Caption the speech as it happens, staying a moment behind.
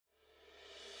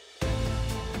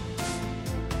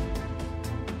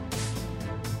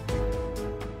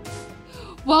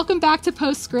Welcome back to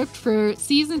Postscript for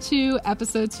Season 2,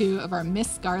 Episode 2 of our Miss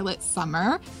Scarlet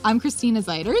Summer. I'm Christina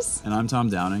Zeiters. And I'm Tom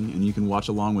Downing, and you can watch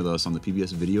along with us on the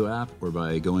PBS video app or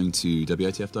by going to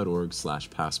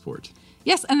witf.org/passport.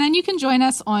 Yes, and then you can join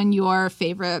us on your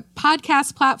favorite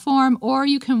podcast platform, or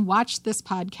you can watch this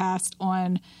podcast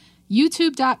on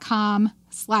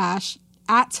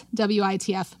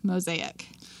youtube.com/@WITF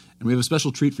And we have a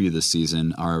special treat for you this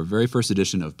season, our very first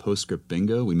edition of Postscript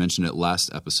Bingo. We mentioned it last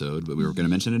episode, but we were going to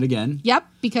mention it again. Yep,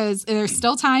 because there's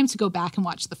still time to go back and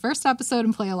watch the first episode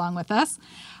and play along with us.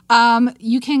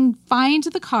 You can find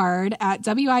the card at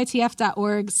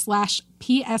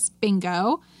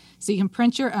witf.org/PSBingo. So you can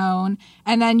print your own,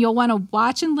 and then you'll want to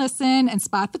watch and listen and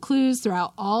spot the clues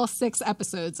throughout all 6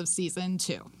 episodes of Season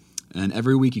 2. And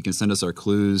every week you can send us our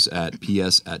clues at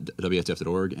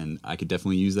ps@witf.org, and I could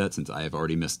definitely use that since I have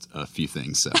already missed a few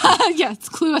things. So. Yes,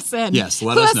 clue us in. Yes,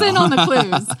 let us know. Clue us in on the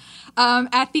clues.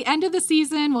 At the end of the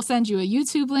season, we'll send you a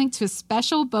YouTube link to a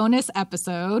special bonus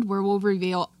episode where we'll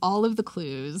reveal all of the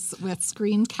clues with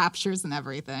screen captures and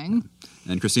everything.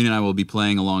 And Christina and I will be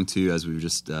playing along too, as we've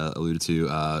just alluded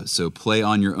to. So play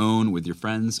on your own with your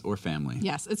friends or family.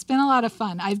 Yes, it's been a lot of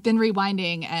fun. I've been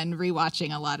rewinding and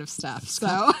rewatching a lot of stuff.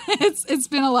 So it's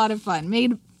been a lot of fun,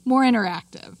 made more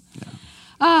interactive.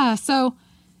 Yeah. So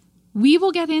we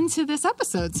will get into this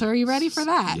episode. So are you ready for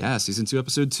that? Yeah, Season 2,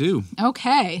 Episode 2.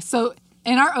 Okay. So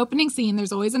in our opening scene,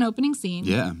 there's always an opening scene.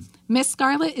 Yeah. Miss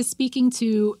Scarlet is speaking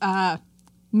to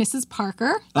Mrs.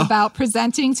 Parker about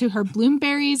presenting to her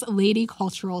Bloomberry's Lady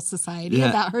Cultural Society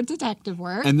about her detective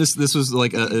work. And this was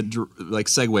like a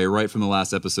segue right from the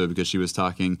last episode because she was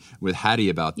talking with Hattie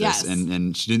about this,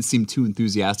 and she didn't seem too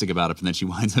enthusiastic about it, but then she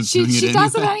winds up doing it anyway. She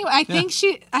does it anyway.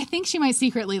 I think she might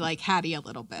secretly like Hattie a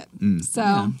little bit.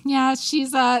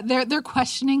 She's they're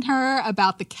questioning her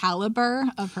about the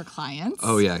caliber of her clients.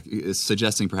 Oh yeah,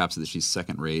 suggesting perhaps that she's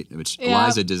second rate, which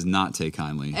Eliza does not take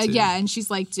kindly to. And she's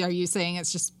like, "Are you saying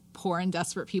it's just poor and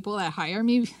desperate people that hire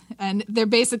me?" And they're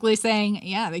basically saying,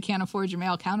 they can't afford your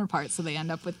male counterpart, so they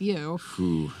end up with you.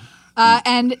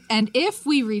 And if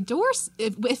we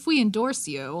endorse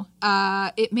you,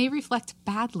 it may reflect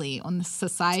badly on the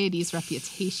society's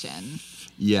reputation.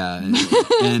 Yeah,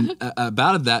 and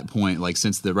about at that point, like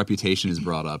since the reputation is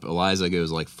brought up, Eliza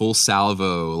goes like full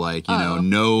salvo, like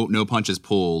no punches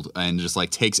pulled, and just like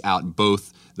takes out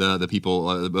both the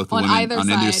people, both the women on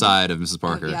either side of Mrs.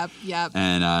 Parker. Yep.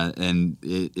 And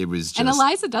it was just. And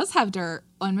Eliza does have dirt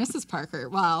on Mrs. Parker.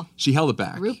 Well, she held it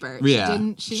back. Rupert. Yeah.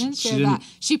 She didn't share that.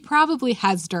 She probably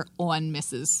has dirt on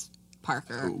Mrs.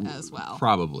 Parker as well.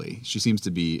 Probably. She seems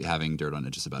to be having dirt on it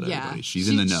just about everybody. She's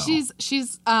in the know.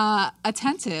 She's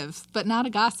attentive, but not a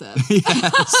gossip.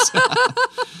 Yes.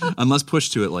 Unless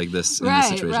pushed to it like this in this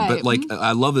situation. Right. But like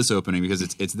I love this opening because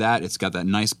it's got that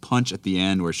nice punch at the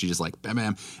end where she just like bam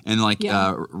bam and like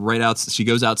right out she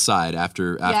goes outside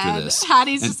after this.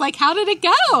 Hattie's just like, how did it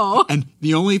go? And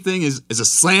the only thing is a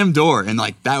slam door, and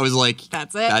like that was like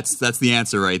that's it. That's the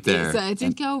answer right there. It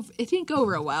didn't go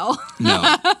real well.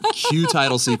 No. Cue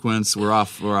title sequence. We're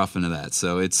off into that.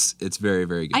 So it's very,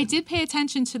 very good. I did pay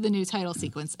attention to the new title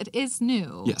sequence. It is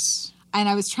new. Yes. And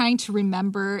I was trying to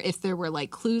remember if there were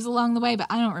like clues along the way, but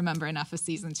I don't remember enough of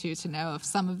Season 2 to know if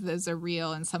some of those are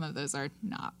real and some of those are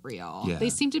not real. Yeah. They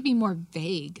seem to be more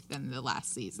vague than the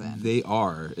last season. They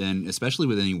are, and especially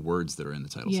with any words that are in the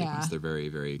title sequence, they're very,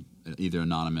 very either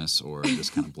anonymous or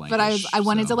just kind of blank. But I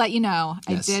wanted to let you know,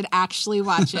 yes. I did actually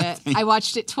watch it. I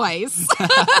watched it twice.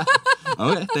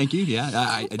 Okay, thank you. Yeah,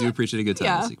 I do appreciate a good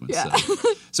title sequence. Yeah.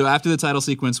 So after the title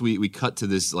sequence, we cut to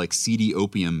this like seedy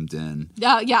opium den.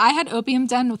 Yeah, I had opium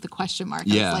den with the question mark.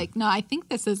 I was like, no, I think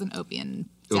this is an opium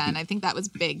den. I think that was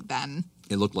big then.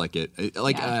 It looked like it.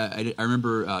 I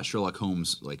remember Sherlock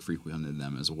Holmes like frequented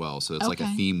them as well. So it's like a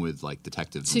theme with like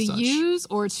detectives and such. To use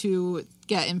or to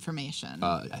get information?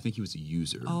 I think he was a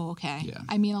user. Oh, okay. Yeah.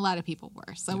 I mean, a lot of people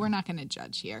were, so we're not going to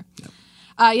judge here. Yep.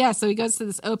 So he goes to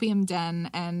this opium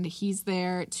den, and he's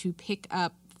there to pick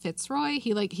up Fitzroy.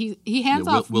 He hands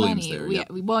off William's money. There,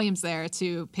 William's there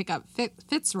to pick up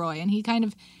Fitzroy, and he kind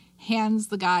of hands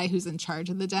the guy who's in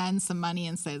charge of the den some money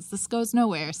and says, "This goes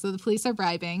nowhere." So the police are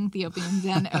bribing the opium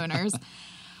den owners.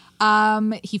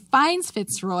 He finds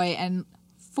Fitzroy and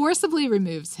forcibly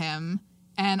removes him.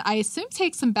 And I assume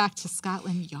takes him back to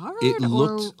Scotland Yard? It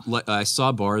looked like I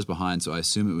saw bars behind, so I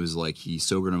assume it was like he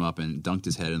sobered him up and dunked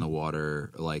his head in the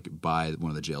water like by one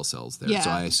of the jail cells there. Yeah,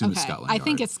 so I assume it's Scotland Yard. I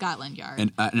think it's Scotland Yard.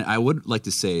 And I would like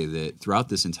to say that throughout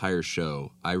this entire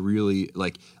show, I really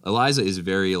like Eliza is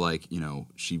very like,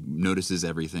 she notices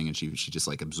everything and she just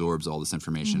like absorbs all this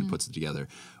information and puts it together.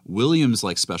 William's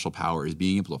like special power is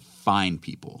being able to find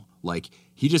people. Like,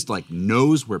 he just, like,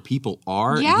 knows where people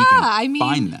are and Yeah, he can I mean,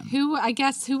 find them.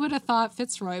 who would have thought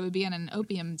Fitzroy would be in an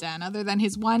opium den other than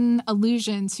his one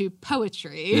allusion to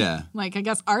poetry? Yeah. Like, I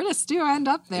guess artists do end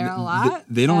up there a lot.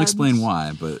 They don't explain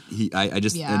why, but I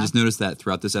just Yeah. noticed that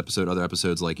throughout this episode, other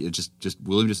episodes, like, it just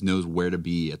William just knows where to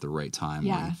be at the right time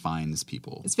when he finds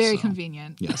people. It's very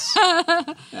convenient. Yes.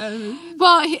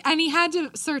 Well, he had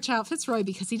to search out Fitzroy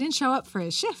because he didn't show up for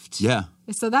his shift. Yeah.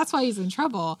 So that's why he's in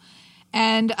trouble.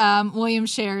 And William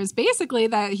shares basically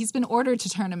that he's been ordered to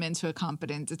turn him into a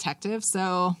competent detective.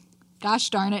 So, gosh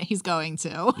darn it, he's going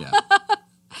to. Yeah.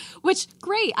 Which,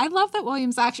 great. I love that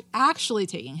William's actually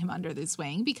taking him under his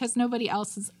wing because nobody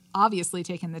else has obviously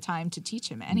taken the time to teach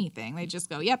him anything. They just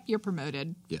go, yep, you're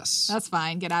promoted. Yes. That's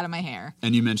fine. Get out of my hair.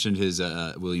 And you mentioned his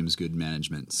William's good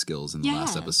management skills in the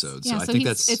last episode. So Yeah, I think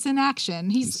it's in action.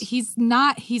 He's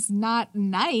not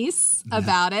nice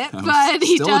about it, but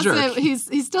he does it.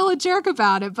 He's still a jerk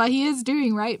about it, but he is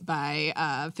doing right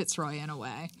by Fitzroy in a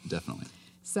way. Definitely.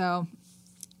 So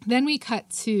then we cut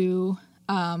to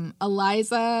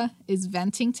Eliza is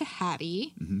venting to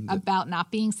Hattie about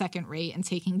not being second rate and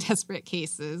taking desperate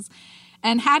cases.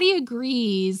 And Hattie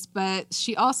agrees, but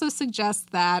she also suggests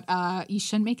that you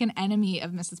shouldn't make an enemy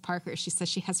of Mrs. Parker. She says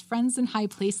she has friends in high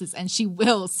places and she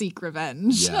will seek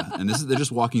revenge. Yeah, and they're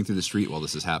just walking through the street while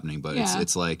this is happening, but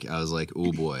it's like, I was like,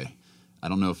 oh boy. I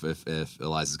don't know if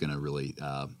Eliza's going to really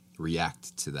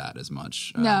react to that as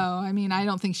much. No, I mean, I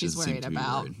don't think she's worried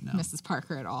about Mrs.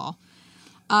 Parker at all.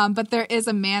 But there is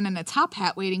a man in a top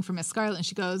hat waiting for Miss Scarlet, and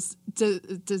she goes,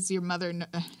 does your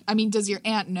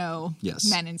aunt know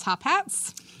men in top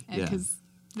hats? Because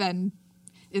then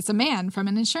it's a man from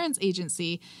an insurance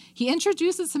agency. He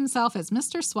introduces himself as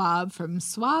Mr. Swab from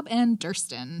Swab and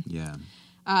Durston. Yeah.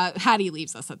 Hattie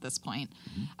leaves us at this point.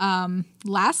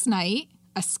 Last night,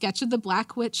 a sketch of the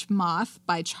Black Witch Moth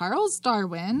by Charles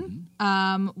Darwin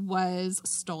was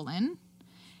stolen.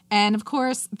 And, of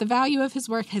course, the value of his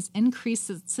work has increased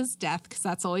since his death because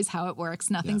that's always how it works.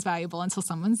 Nothing's valuable until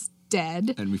someone's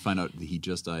dead. And we find out that he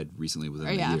just died recently within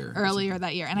a year. Earlier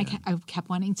that year. And I kept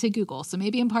wanting to Google. So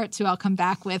maybe in part 2 I'll come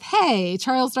back with, hey,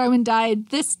 Charles Darwin died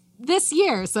this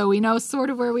year. So we know sort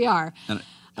of where we are. And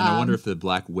I wonder if the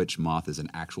Black Witch Moth is an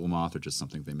actual moth or just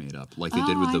something they made up, like they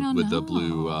did with the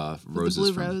blue roses.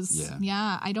 The blue rose.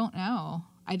 Yeah, I don't know.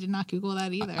 I did not Google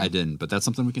that either. I didn't, but that's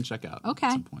something we can check out at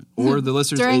some point. Or the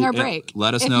listeners during our break.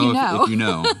 Let us know if you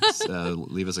know.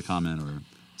 Leave us a comment or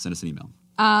send us an email.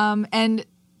 And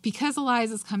because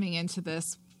Eliza's coming into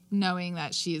this knowing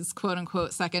that she's quote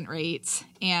unquote second rate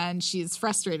and she's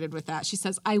frustrated with that, she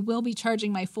says, I will be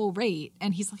charging my full rate.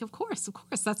 And he's like, of course,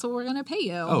 that's what we're going to pay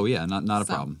you. Oh yeah, not a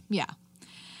problem. Yeah.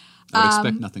 I would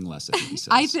expect nothing less, I think he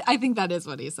says. I think that is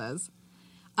what he says.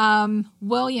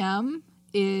 William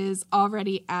is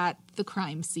already at the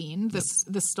crime scene,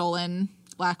 the stolen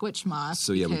Black Witch Moth.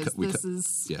 So yeah,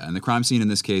 and the crime scene in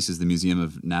this case is the Museum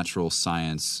of Natural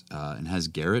Science, and has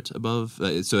Garrett above.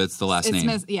 So it's the last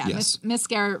name. Miss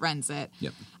Garrett runs it.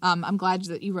 Yep. I'm glad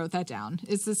that you wrote that down.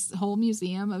 It's this whole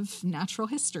museum of natural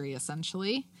history,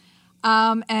 essentially.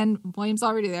 And William's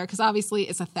already there because obviously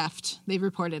it's a theft. They've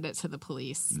reported it to the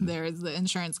police. The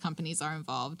insurance companies are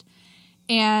involved.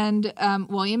 And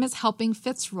William is helping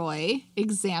Fitzroy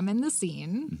examine the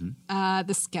scene.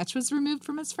 The sketch was removed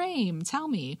from its frame. Tell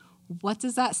me, what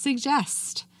does that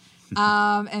suggest?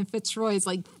 And Fitzroy's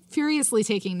like furiously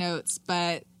taking notes,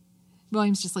 but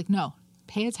William's just like, no,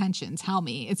 pay attention. Tell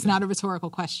me. It's not a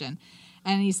rhetorical question.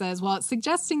 And he says, well, it's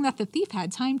suggesting that the thief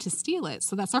had time to steal it.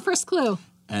 So that's our first clue.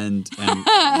 And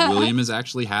William is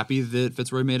actually happy that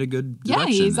Fitzroy made a good deduction.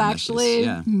 Yeah, he's actually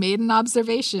made an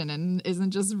observation and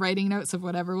isn't just writing notes of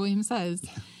whatever William says.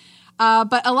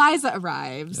 But Eliza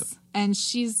arrives, and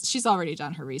she's already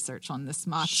done her research on this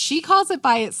moth. She calls it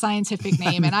by its scientific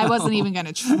name, and I wasn't even going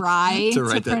to try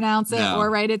to pronounce it or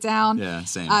write it down. Yeah,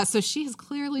 same. So she has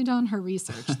clearly done her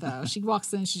research, though. She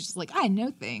walks in, and she's just like, I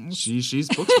know things. She's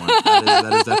book smart.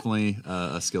 That is definitely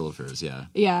a skill of hers, yeah.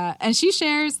 Yeah, and she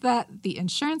shares that the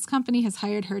insurance company has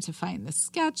hired her to find this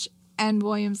sketch, and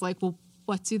William's like, well,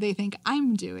 what do they think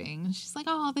I'm doing? She's like,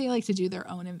 oh, they like to do their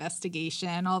own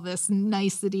investigation, all this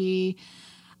nicety.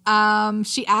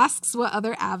 She asks what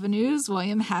other avenues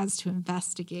William has to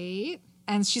investigate.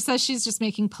 And she says she's just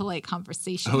making polite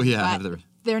conversation. Oh, yeah.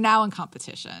 They're now in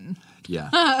competition. Yeah.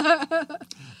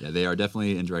 Yeah, they are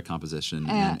definitely in direct competition.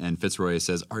 And Fitzroy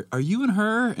says, are you and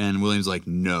her? And William's like,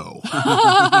 no.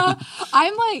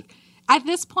 I'm like... At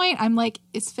this point, I'm like,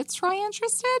 is Fitzroy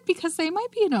interested? Because they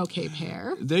might be an okay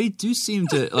pair. They do seem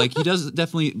to, like, he does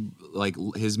definitely, like,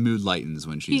 his mood lightens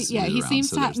when she's around. He seems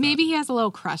so to maybe he has a little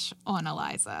crush on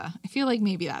Eliza. I feel like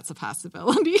maybe that's a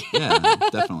possibility. Yeah,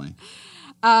 definitely.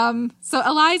 So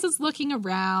Eliza's looking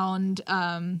around.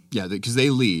 Because they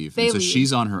leave. So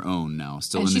she's on her own now,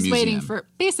 still in the museum. She's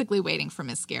basically waiting for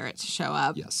Miss Garrett to show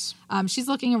up. Yes. She's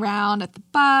looking around at the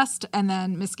bust, and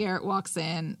then Miss Garrett walks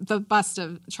in, the bust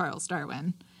of Charles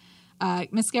Darwin.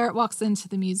 Miss Garrett walks into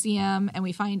the museum, and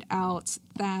we find out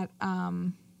that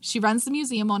she runs the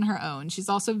museum on her own. She's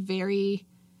also very...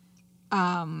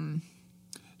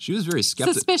 She was very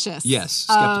suspicious. Yes,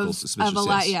 skeptical, suspicious.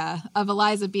 Of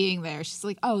Eliza being there. She's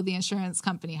like, oh, the insurance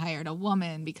company hired a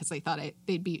woman because they thought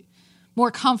they'd be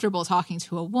more comfortable talking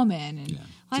to a woman. And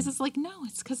Eliza's like, no,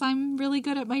 it's because I'm really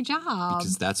good at my job.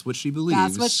 Because that's what she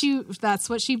believes. That's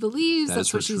what she believes.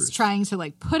 That's what she's trying to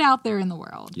like put out there in the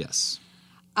world. Yes.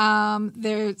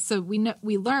 So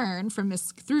we learn through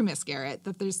Miss Garrett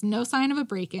that there's no sign of a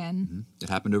break-in. Mm-hmm. It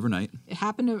happened overnight.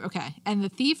 Okay. And the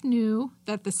thief knew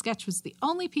that the sketch was the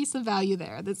only piece of value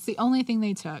there. That's the only thing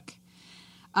they took.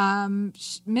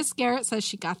 Miss Garrett says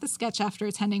she got the sketch after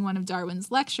attending one of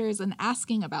Darwin's lectures and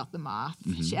asking about the moth.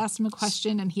 Mm-hmm. She asked him a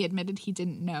question and he admitted he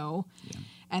didn't know. Yeah.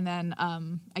 And then,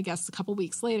 I guess a couple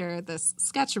weeks later, this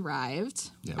sketch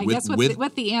arrived. Yeah, with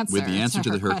the answer. With the answer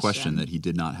to her question that he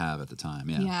did not have at the time.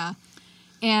 Yeah. Yeah.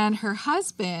 And her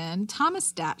husband,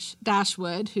 Thomas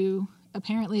Dashwood, who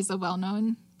apparently is a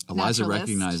well-known Eliza naturalist.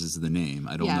 Recognizes the name.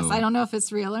 I don't know. Yes, I don't know if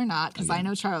it's real or not because I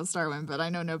know Charles Darwin, but I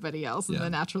know nobody else in the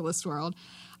naturalist world.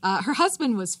 Her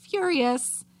husband was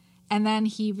furious, and then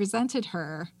he resented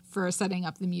her for setting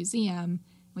up the museum.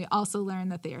 We also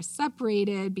learned that they are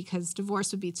separated because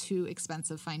divorce would be too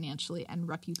expensive financially and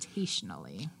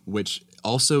reputationally. Which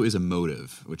also is a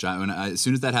motive. Which as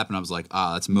soon as that happened, I was like,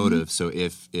 that's a motive. Mm-hmm. So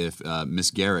if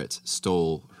Miss Garrett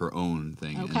stole her own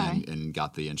thing and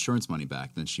got the insurance money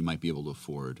back, then she might be able to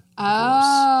afford divorce.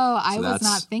 I was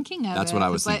not thinking of it. That's what I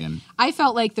was thinking. I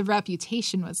felt like the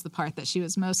reputation was the part that she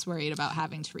was most worried about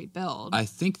having to rebuild. I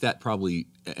think that probably,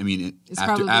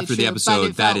 after the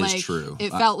episode, that is true. It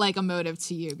felt like a motive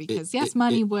to you because,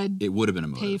 money would have been a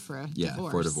motive. Pay for a divorce. Yeah,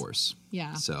 for a divorce.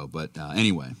 Yeah. So, but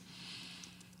anyway.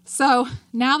 So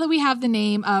now that we have the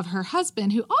name of her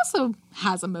husband, who also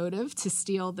has a motive to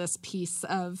steal this piece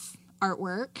of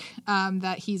artwork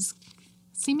that he's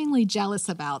seemingly jealous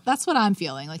about. That's what I'm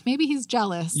feeling. Like maybe he's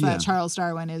jealous that Charles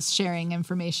Darwin is sharing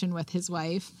information with his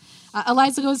wife.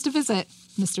 Eliza goes to visit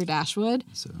Mr. Dashwood.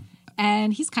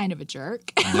 And he's kind of a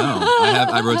jerk. No,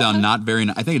 I wrote down not very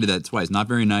nice. I think I did that twice. Not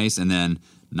very nice and then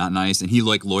not nice. And he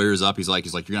like lawyers up. He's like,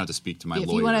 you're going to have to speak to my lawyer.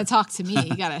 If you want to talk to me,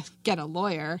 you got to get a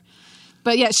lawyer.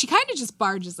 But yeah, she kind of just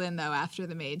barges in, though, after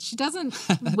the maid. She doesn't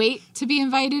wait to be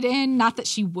invited in. Not that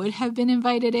she would have been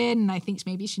invited in, and I think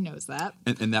maybe she knows that.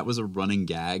 And that was a running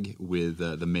gag with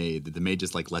the maid. The maid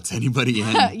just, like, lets anybody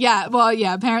in.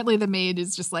 Apparently the maid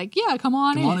is just like, come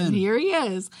on in. Here he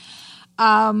is.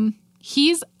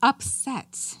 He's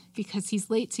upset because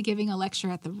he's late to giving a lecture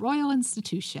at the Royal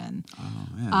Institution. Oh,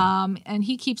 man. And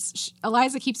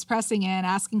Eliza keeps pressing in,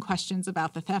 asking questions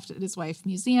about the theft at his wife's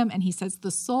museum, and he says the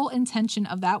sole intention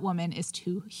of that woman is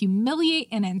to humiliate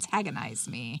and antagonize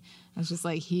me. I was just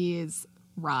like, he is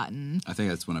rotten. I think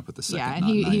that's when I put the second. Yeah, and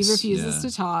he refuses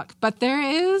to talk. But there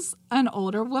is an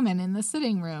older woman in the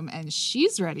sitting room, and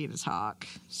she's ready to talk.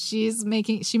 She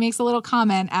makes a little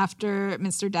comment after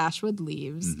Mr. Dashwood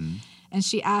leaves. Mm-hmm. And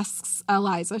she asks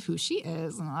Eliza who she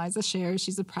is, and Eliza shares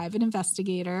she's a private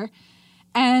investigator.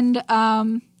 And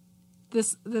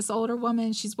this older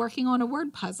woman, she's working on a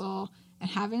word puzzle and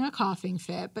having a coughing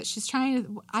fit, but she's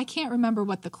I can't remember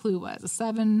what the clue was, a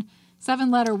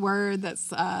seven-letter word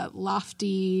that's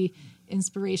lofty,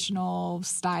 inspirational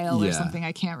style or something.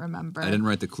 I can't remember. I didn't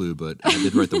write the clue, but I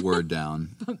did write the word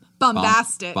down.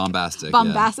 Bombastic. Bombastic.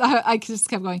 Yeah. I just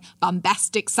kept going,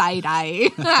 bombastic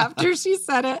side-eye after she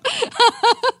said it.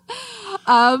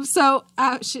 So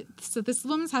this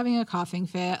woman's having a coughing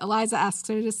fit. Eliza asks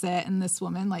her to sit, and this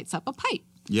woman lights up a pipe.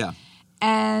 Yeah.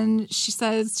 And she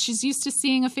says she's used to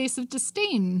seeing a face of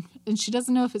disdain, and she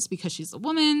doesn't know if it's because she's a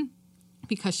woman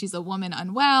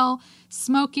unwell,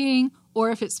 smoking, or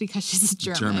if it's because she's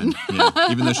German.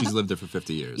 Yeah. Even though she's lived there for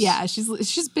 50 years. Yeah,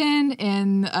 she's been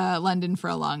in London for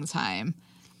a long time.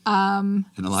 And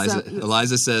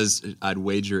Eliza says, I'd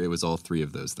wager it was all three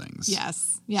of those things.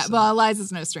 Yes. Yeah. So. Well,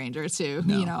 Eliza's no stranger to,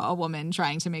 a woman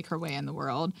trying to make her way in the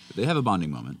world. They have a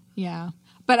bonding moment. Yeah.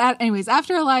 But anyways,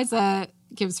 after Eliza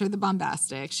gives her the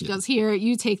bombastic, she goes, here,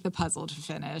 you take the puzzle to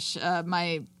finish.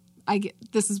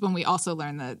 This is when we also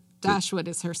learn that Dashwood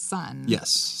is her son.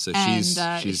 Yes. So And,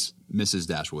 she's Mrs.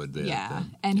 Dashwood.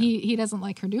 And he doesn't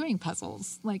like her doing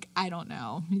puzzles. Like, I don't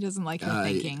know. He doesn't like her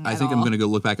thinking I think I'm going to go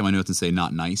look back at my notes and say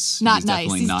not nice. Not nice.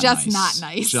 Definitely He's not just nice.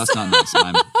 not nice. Just not nice.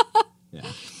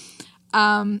 Yeah.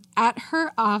 At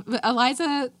her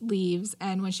Eliza leaves,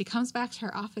 and when she comes back to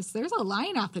her office, there's a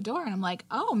line out the door, and I'm like,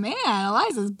 oh man,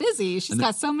 Eliza's busy. She's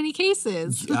got so many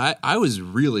cases. I was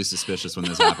really suspicious when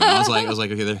this happened. I was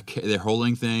like, okay, they're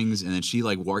holding things, and then she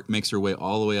like makes her way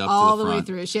all the way up to the front. All the way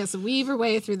through. She has to weave her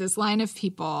way through this line of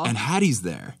people. And Hattie's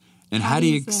there. And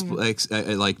Hattie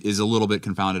is a little bit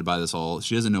confounded by this all.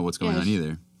 She doesn't know what's going on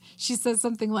either. She says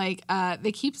something like,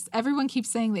 everyone keeps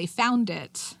saying they found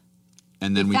it.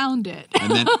 And then we found it.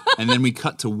 and then we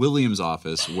cut to William's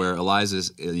office where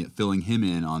Eliza's filling him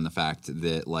in on the fact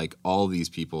that like all these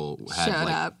people had showed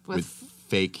like up with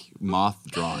fake Moth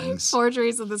drawings,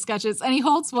 forgeries of the sketches, and he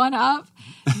holds one up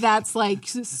that's like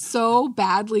so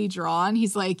badly drawn.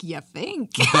 He's like, "You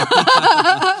think?"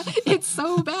 It's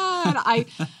so bad.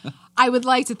 I would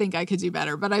like to think I could do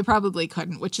better, but I probably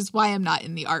couldn't, which is why I'm not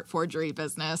in the art forgery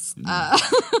business.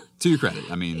 To your credit,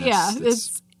 I mean,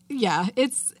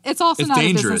 it's also not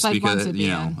dangerous a business I'd want because to be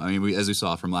in. I mean, as we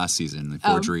saw from last season, the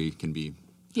forgery can be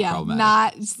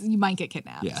problematic. You might get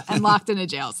kidnapped and locked in a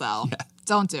jail cell. Yeah.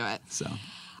 Don't do it. So,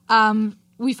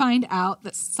 we find out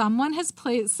that someone has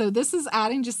placed. So this is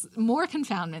adding just more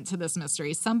confoundment to this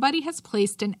mystery. Somebody has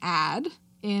placed an ad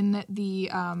in the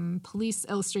Police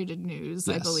Illustrated News,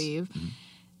 I believe,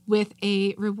 with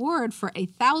a reward for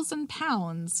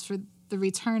 £1,000 for the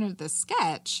return of the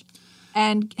sketch.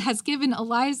 And has given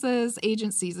Eliza's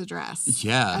agency's address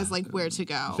as like where to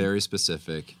go. Very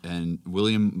specific. And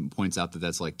William points out that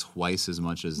that's like twice as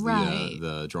much as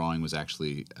the drawing was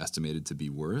actually estimated to be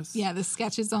worth. Yeah, the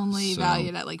sketch is only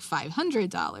valued at like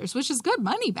 $500, which is good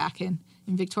money back in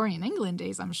Victorian England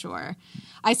days, I'm sure.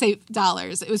 I say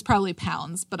dollars. It was probably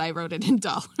pounds, but I wrote it in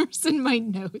dollars in my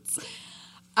notes.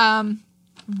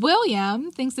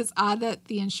 William thinks it's odd that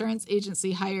the insurance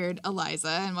agency hired Eliza,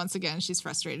 and once again, she's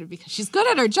frustrated because she's good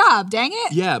at her job, dang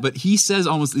it! Yeah, but he says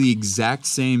almost the exact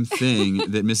same thing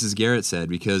that Mrs. Garrett said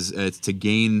because it's to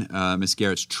gain Miss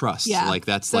Garrett's trust. Yeah, like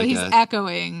that's so like he's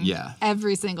echoing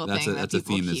every single thing that's that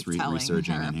people a theme keep that's telling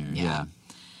resurging her. in here.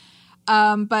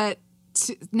 Yeah. But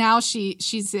now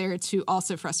she's there to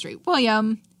also frustrate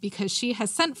William because she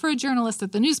has sent for a journalist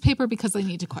at the newspaper because they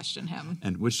need to question him.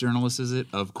 And which journalist is it?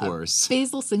 Of course.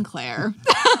 Basil Sinclair.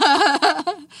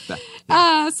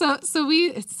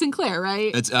 Sinclair,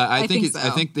 right? It's I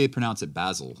think they pronounce it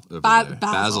Basil over there.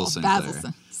 Basil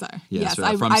Sinclair. Sorry. Yes,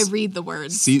 yes, I read the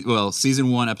words. Season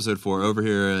 1, episode 4 over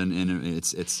here, and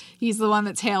it's he's the one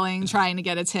that's hailing, trying to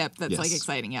get a tip that's like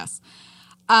exciting. Yes.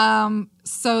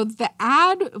 So the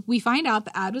ad, we find out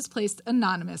the ad was placed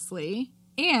anonymously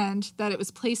and that it was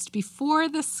placed before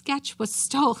the sketch was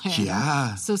stolen.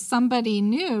 Yeah. So somebody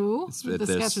knew the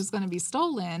sketch was going to be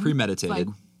stolen. Premeditated. Like,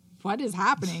 what is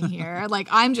happening here? Like,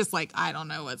 I'm just like, I don't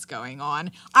know what's going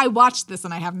on. I watched this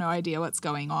and I have no idea what's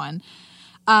going on.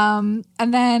 And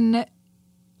then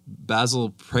Basil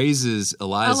praises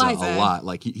Eliza a lot.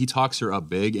 Like he talks her up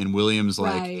big, and William's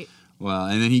like, well,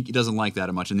 and then he doesn't like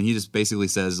that much, and then he just basically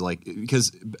says like, because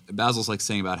Basil's like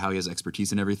saying about how he has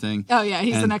expertise in everything. Oh yeah,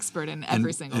 he's an expert in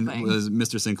every single thing. And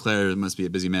Mr. Sinclair must be a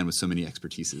busy man with so many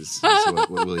expertises. That's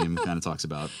what William kind of talks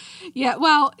about. Yeah,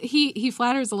 well, he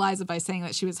flatters Eliza by saying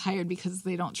that she was hired because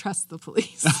they don't trust the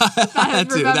police.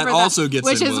 That also gets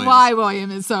which in is William. why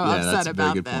William is so upset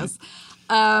about this.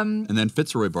 And then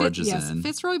Fitzroy barges in.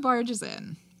 Fitzroy barges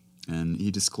in. And he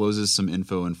discloses some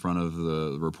info in front of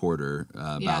the reporter,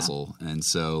 Basil. And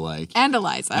so, like... And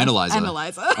Eliza.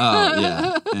 Oh,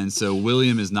 yeah. And so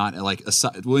William is not, like...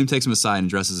 William takes him aside and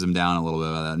dresses him down a little bit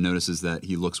about that. Notices that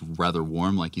he looks rather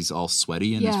warm, like he's all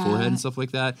sweaty in his forehead and stuff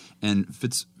like that. And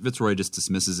Fitzroy just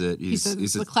dismisses it. He says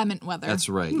it's the clement weather. That's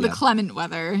right, The clement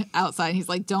weather outside. He's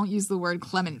like, don't use the word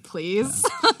clement, please.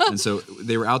 Yeah. And so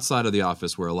they were outside of the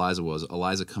office where Eliza was.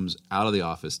 Eliza comes out of the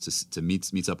office to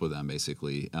meets up with them,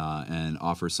 basically, and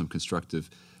offers some constructive...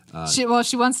 She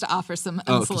wants to offer some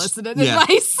unsolicited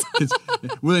advice.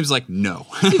 William's like, no.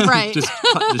 Right.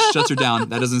 just shuts her down.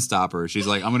 That doesn't stop her. She's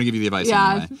like, I'm going to give you the advice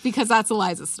anyway. Yeah, because that's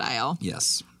Eliza's style.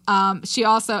 Yes. She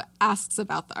also asks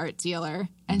about the art dealer,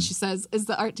 and she says, is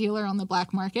the art dealer on the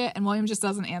black market? And William just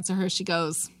doesn't answer her. She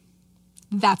goes,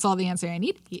 that's all the answer I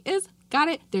need. He is. Got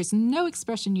it. There's no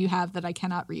expression you have that I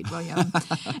cannot read, William.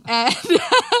 And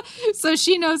so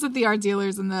she knows that the art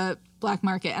dealer's in the black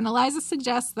market. And Eliza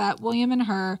suggests that William and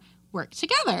her work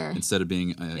together. Instead of being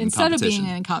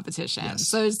in competition. Yes.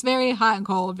 So it's very hot and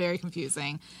cold, very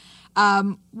confusing.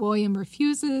 William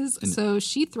refuses, so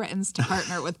she threatens to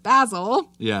partner with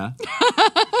Basil. Yeah.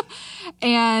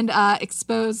 And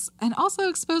expose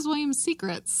William's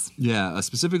secrets. Yeah,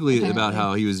 specifically about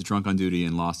how he was drunk on duty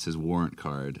and lost his warrant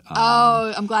card.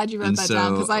 I'm glad you wrote that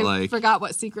down because I like, forgot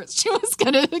what secrets she was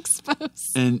going to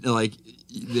expose. And like,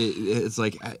 it's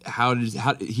like, how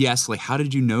he asks, like, how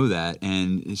did you know that?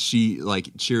 And she, like,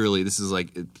 cheerily, this is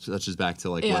like, it touches back to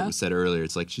like what was said earlier.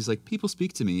 It's like, she's like, people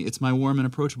speak to me. It's my warm and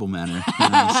approachable manner. So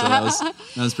that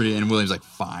was pretty. And William's like,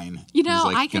 fine. You know,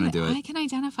 like, I can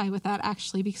identify with that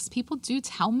actually because people do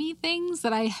tell me things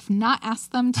that I have not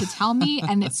asked them to tell me,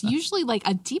 and it's usually like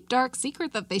a deep dark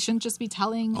secret that they shouldn't just be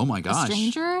telling a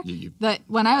stranger. That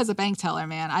when I was a bank teller,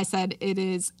 man, I said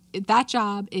that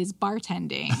job is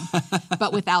bartending,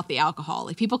 but without the alcohol.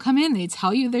 Like people come in, they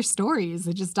tell you their stories,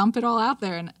 they just dump it all out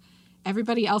there, and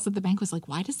everybody else at the bank was like,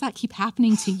 "Why does that keep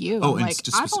happening to you?" Oh, I'm and like, it's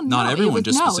just I don't not know. everyone,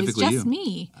 just specifically it's just you.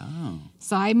 me. Oh,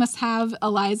 so I must have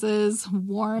Eliza's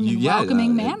warm and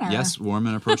welcoming manner. Yes, warm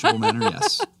and approachable manner.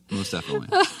 Yes, most definitely.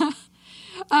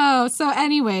 Oh, so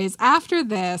anyways, after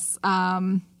this,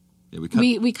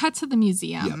 we cut to the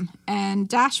museum, and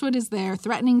Dashwood is there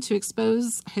threatening to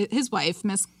expose his wife,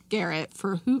 Miss Garrett,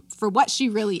 for what she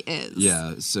really is.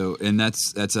 Yeah. So, and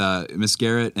that's Miss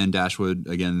Garrett and Dashwood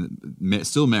again,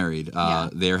 still married.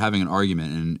 They're having an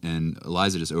argument, and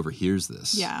Eliza just overhears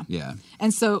this. Yeah. Yeah.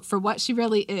 And so, for what she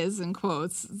really is, in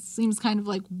quotes, it seems kind of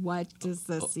like, what does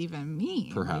this even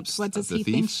mean? Perhaps. Like, what does he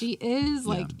think she is?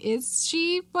 Like, is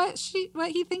she what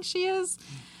he thinks she is?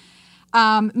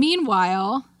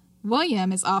 Meanwhile,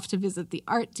 William is off to visit the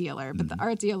art dealer, but the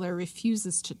art dealer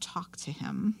refuses to talk to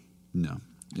him. No.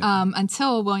 Yeah.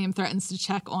 Until William threatens to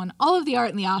check on all of the art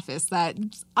in the office. That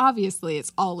obviously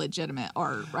it's all legitimate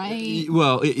art, right?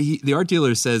 Well, the art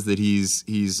dealer says that he's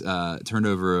turned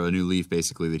over a new leaf,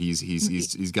 basically, that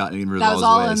he's gotten rid of all his ways. That was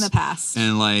all in the past,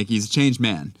 and like he's a changed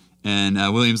man. And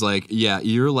William's like, yeah,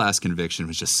 your last conviction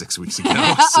was just 6 weeks ago. So,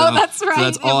 oh, that's right. So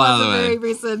that's all out of the way. Very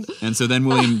recent. And so then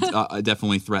William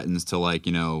definitely threatens to, like,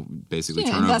 basically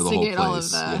turn over the whole place. All of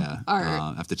the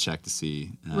art. Have to check to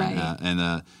see. Right.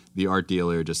 And the art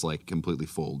dealer just like completely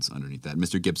folds underneath that.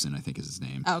 Mr. Gibson, I think, is his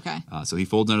name. Okay. So he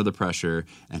folds under the pressure,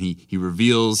 and he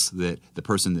reveals that the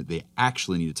person that they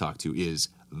actually need to talk to is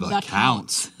the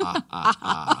Count.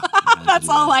 That's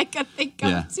all I could think of.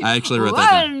 Yeah, I actually wrote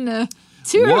that down.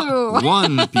 2.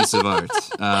 One piece of art.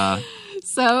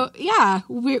 So, yeah,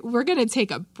 we're going to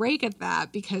take a break at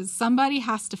that because somebody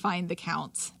has to find the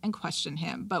Count and question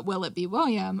him. But will it be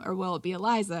William or will it be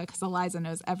Eliza? Because Eliza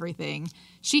knows everything.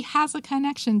 She has a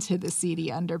connection to the seedy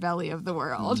underbelly of the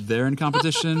world. They're in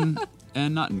competition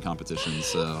and not in competition.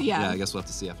 So, yeah, I guess we'll have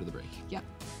to see after the break. Yep.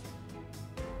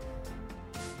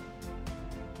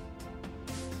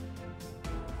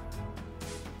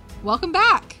 Welcome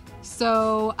back.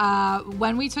 So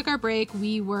when we took our break,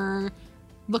 we were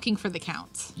looking for the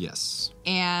Count. Yes.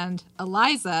 And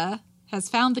Eliza has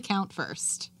found the Count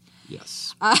first.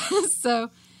 Yes.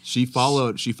 So she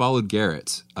followed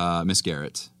Garrett, Miss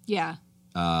Garrett. Yeah.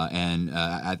 And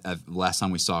last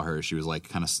time we saw her, she was like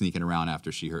kind of sneaking around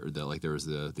after she heard that like there was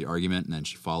the argument, and then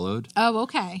she followed. Oh,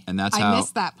 okay. And that's I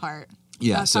missed that part.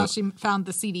 Yeah, that's how she found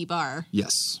the CD bar.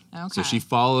 Yes. Okay. So she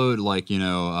followed, like,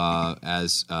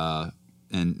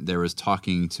 and there was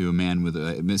talking to a man with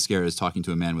Miss Garrett is talking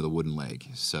to a man with a wooden leg.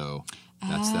 So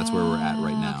that's where we're at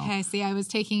right now. Okay. See, I was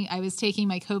taking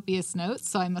my copious notes,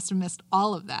 so I must have missed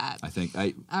all of that.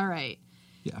 All right.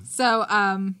 Yeah. So,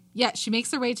 she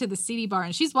makes her way to the CD bar,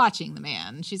 and she's watching the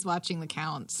man. She's watching the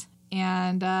Count,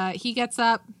 and he gets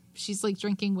up. She's like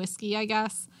drinking whiskey, I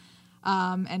guess.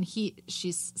 And she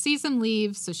sees him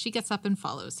leave, so she gets up and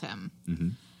follows him. Mm-hmm.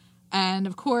 And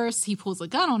of course, he pulls a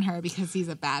gun on her because he's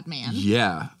a bad man.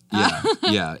 Yeah.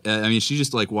 I mean, she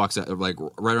just like walks out, like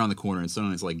right around the corner, and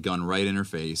suddenly it's like gun right in her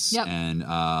face. Yep.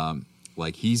 And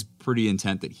like he's pretty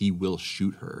intent that he will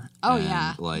shoot her. Oh, and,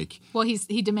 yeah. Like, well,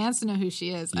 he demands to know who she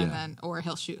is, and then or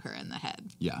he'll shoot her in the head.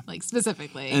 Yeah. Like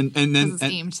specifically. And then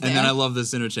I love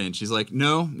this interchange. She's like,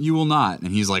 "No, you will not."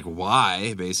 And he's like,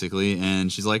 "Why?" Basically,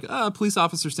 and she's like, "A police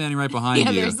officer standing right behind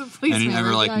you." There's a policeman and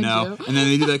we're like, "No." You. And then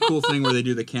they do that cool thing where they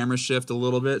do the camera shift a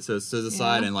little bit, so it's to the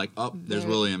side, and like, oh, there's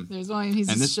William. There's William. He's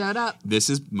just showed up. This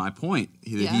is my point.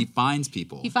 He finds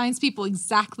people. He finds people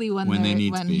exactly when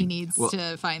he needs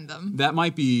to find them. That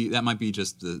might be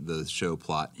just the show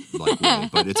plot, like, way,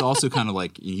 but it's also kind of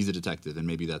like he's a detective, and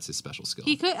maybe that's his special skill.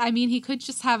 He could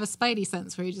just have a spidey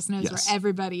sense where he just knows where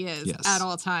everybody is at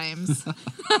all times.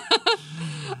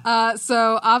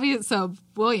 So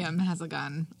William has a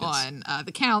gun on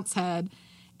the Count's head,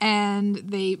 And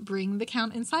they bring the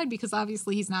Count inside because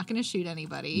obviously he's not going to shoot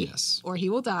anybody. Yes. Or he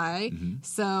will die. Mm-hmm.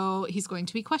 So he's going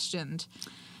to be questioned.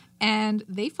 And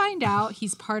they find out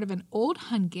he's part of an old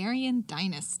Hungarian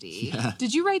dynasty. Yeah.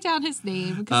 Did you write down his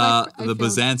name? I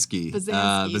Bazansky.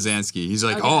 Bazansky. He's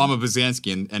like, oh, I'm a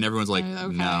Bazansky. And everyone's like,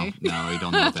 okay. No, you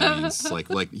don't know what that means.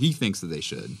 like he thinks that they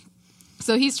should.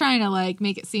 So he's trying to, like,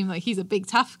 make it seem like he's a big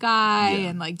tough guy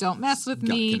and, like, don't mess with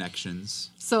me. Got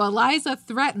connections. So Eliza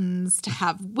threatens to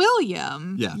have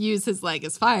William use his leg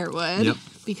as firewood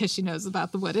because she knows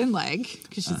about the wooden leg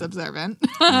because she's observant.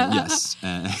 Yes.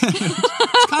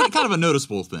 It's kind of a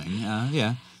noticeable thing.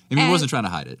 Yeah. I mean, he wasn't trying to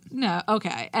hide it. No.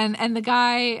 Okay. And the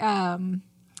guy...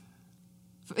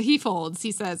 he folds.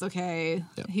 He says, okay.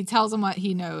 Yep. He tells him what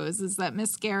he knows is that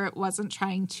Miss Garrett wasn't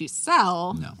trying to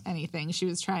sell anything. She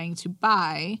was trying to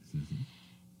buy. Mm-hmm.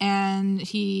 And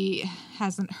he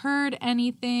hasn't heard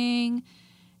anything.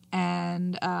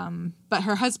 And but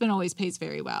her husband always pays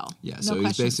very well. Yeah, so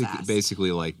he's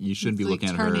basically like, you shouldn't be looking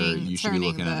at her. You should be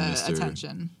looking at Mr.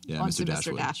 attention onto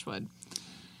Mr. Dashwood.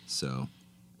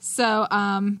 So,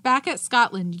 back at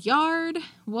Scotland Yard,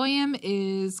 William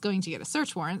is going to get a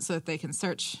search warrant so that they can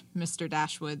search Mr.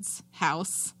 Dashwood's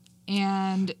house.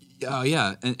 And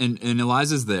and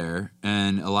Eliza's there,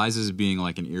 and Eliza's being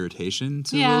like an irritation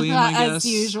to William, I guess. As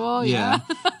usual, yeah.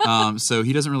 So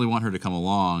he doesn't really want her to come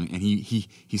along, and he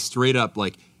straight up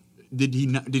like, did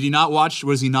he not watch?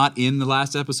 Was he not in the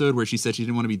last episode where she said she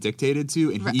didn't want to be dictated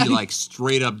to, and he like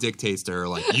straight up dictates to her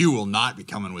like, "You will not be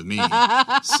coming with me."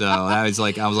 So I was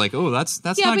like, oh, that's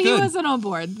not good. Yeah, but he wasn't on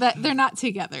board. That they're not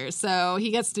together, so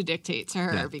he gets to dictate to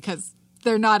her because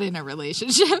they're not in a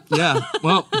relationship. Yeah.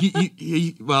 Well,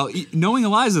 knowing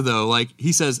Eliza though, like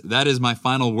he says, that is my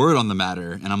final word on the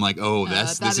matter, and I'm like, oh,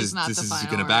 this is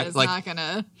gonna back. Like, not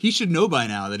gonna. He should know by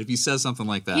now that if he says something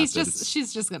like that,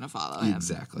 she's just gonna follow him.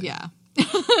 Exactly. Yeah.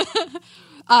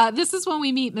 This is when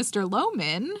we meet Mr.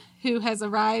 Lohman, who has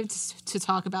arrived to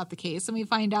talk about the case, and we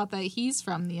find out that he's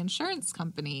from the insurance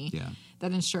company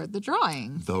that insured the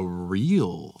drawing. The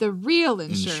real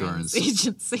insurance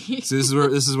agency. So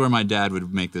this is where my dad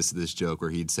would make this joke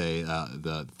where he'd say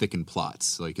the thickened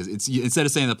plots, like, 'cause it's instead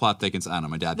of saying the plot thickens. I don't know.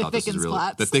 My dad thought this was really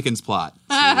the thickens plot.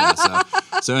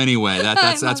 So anyway,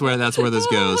 that's where this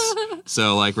goes.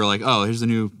 So like we're like, oh, here's a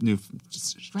new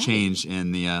change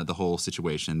in the whole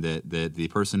situation. That the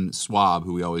person Schwab,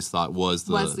 who we always thought was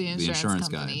the insurance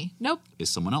guy, is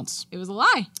someone else. It was a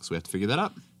lie. So we have to figure that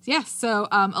out. Yeah. So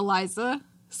Eliza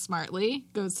smartly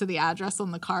goes to the address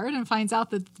on the card and finds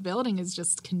out that the building is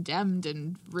just condemned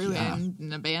and ruined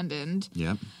and abandoned.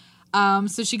 Yep.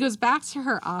 So she goes back to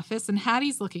her office, and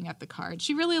Hattie's looking at the card.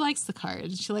 She really likes the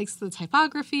card. She likes the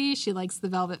typography. She likes the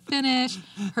velvet finish.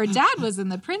 Her dad was in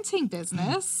the printing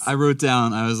business. I wrote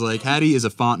down, I was like, Hattie is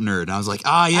a font nerd. And I was like,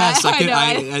 yes.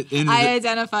 I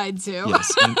identified too.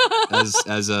 Yes.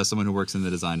 As someone who works in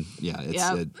the design,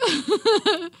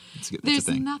 there's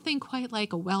nothing quite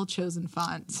like a well-chosen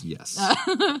font. Yes.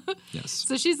 Yes.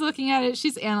 So she's looking at it.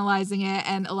 She's analyzing it.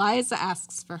 And Eliza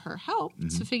asks for her help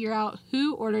to figure out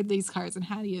who ordered these cards, and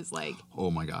Hattie is like,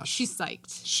 oh my gosh, she's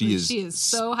psyched. She is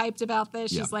so hyped about this.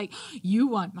 She's like, you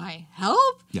want my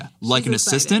help? Yeah, like an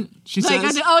assistant. She says,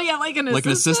 like an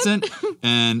assistant.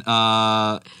 And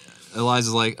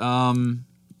Eliza's like,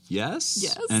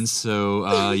 yes. And so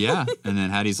and then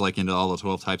Hattie's like into all the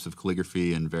 12 types of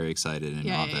calligraphy and very excited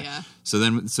and all that. Yeah. So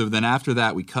then after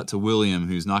that we cut to William,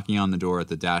 who's knocking on the door at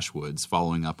the Dashwoods,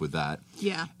 following up with that.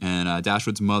 Yeah. And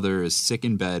Dashwood's mother is sick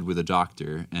in bed with a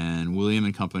doctor, and William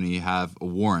and company have a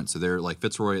warrant. So they're like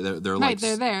Fitzroy. They're like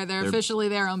they're there. They're officially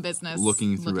their own business,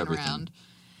 looking through everything.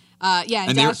 Around.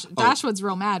 And Dashwood's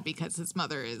real mad because his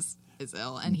mother is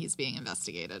ill and he's being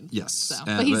investigated. Yes.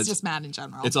 But he's just mad in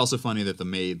general. It's also funny that the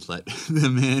maid let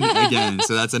them in again.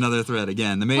 So that's another thread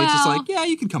again. The maid's just like, yeah,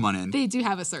 you can come on in. They do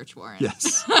have a search warrant.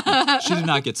 Yes. She did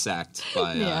not get sacked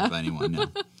by anyone, no.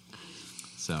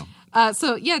 So.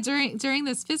 During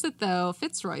this visit, though,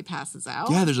 Fitzroy passes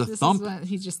out. Yeah, there's a thump.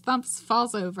 He just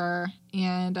falls over,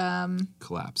 and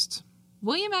collapsed.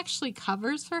 William actually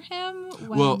covers for him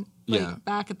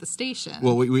back at the station.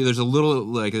 Well, there's a little,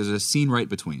 there's a scene right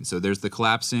between. So there's the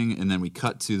collapsing, and then we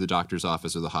cut to the doctor's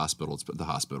office or the hospital. It's the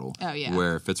hospital. Oh, yeah.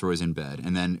 Where Fitzroy's in bed.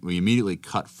 And then we immediately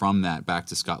cut from that back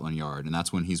to Scotland Yard, and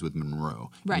that's when he's with Monroe.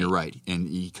 Right. And you're right. And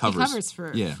he covers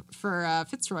for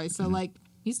Fitzroy. So,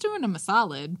 he's doing him a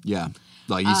solid. Yeah.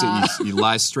 Like, he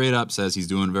lies straight up, says he's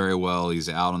doing very well. He's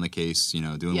out on the case,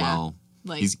 doing well.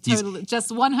 He's totally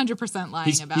just 100%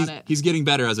 lying about it. He's getting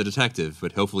better as a detective,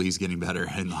 but hopefully he's getting better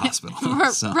in the hospital.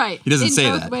 Right. He doesn't say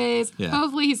that. In both ways. Yeah.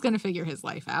 Hopefully he's going to figure his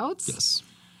life out. Yes.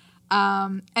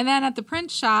 And then at the print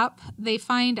shop, they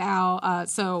find out.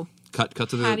 Cut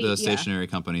to the stationery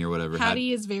company or whatever.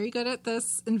 Hattie is very good at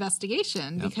this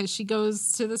investigation because she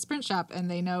goes to this print shop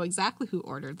and they know exactly who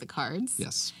ordered the cards.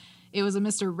 Yes. It was a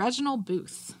Mr. Reginald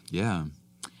Booth. Yeah.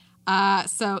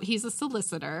 So he's a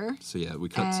solicitor. So yeah, we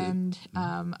cut to... And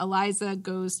Eliza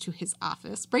goes to his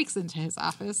office, breaks into his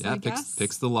office, I guess.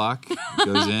 Picks the lock,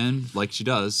 goes in like she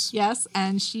does. Yes,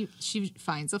 and she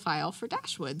finds a file for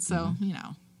Dashwood. So,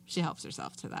 she helps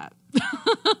herself to that.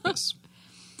 Yes.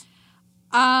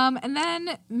 And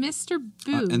then Mr.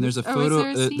 Booth. And there's a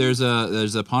photo. There's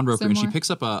a pawnbroker, and she picks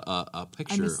up a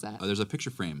picture. I missed that. There's a picture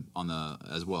frame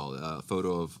as well. A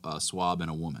photo of Swab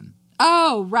and a woman.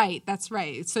 Oh, right. That's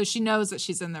right. So she knows that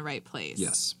she's in the right place.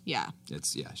 Yes. Yeah.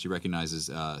 She recognizes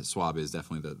Swab is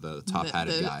definitely the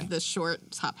top-hatted guy. The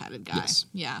short top-hatted guy. Yes.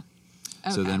 Yeah.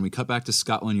 Okay. So then we cut back to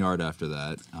Scotland Yard after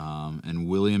that, and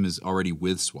William is already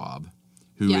with Swab,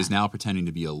 who is now pretending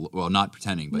to be not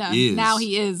pretending, but is. Now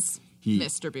he is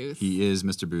Mr. Booth. He is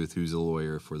Mr. Booth, who's a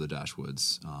lawyer for the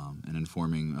Dashwoods, and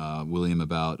informing William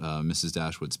about Mrs.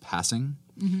 Dashwood's passing,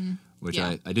 which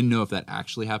I didn't know if that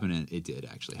actually happened, and it did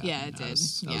actually happen. Yeah, it did. I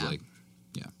was like,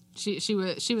 yeah.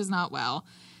 She was not well.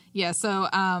 Yeah, so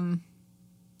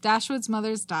Dashwood's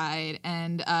mother's died,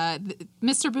 and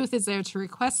Mr. Booth is there to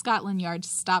request Scotland Yard to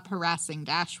stop harassing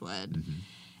Dashwood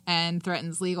and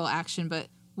threatens legal action, but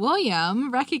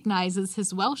William recognizes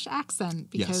his Welsh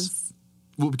accent because... Yes.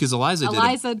 Well, because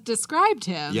Eliza described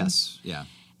him. Yes, yeah.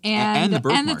 And the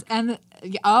birthmark. And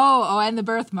the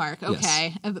birthmark.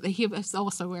 Okay. Yes. He was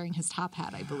also wearing his top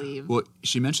hat, I believe. Well,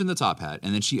 she mentioned the top hat,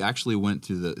 and then she actually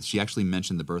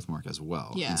mentioned the birthmark as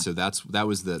well. Yeah. And so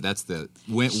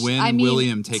when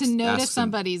William takes to notice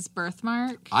somebody's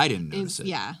birthmark. I didn't notice it.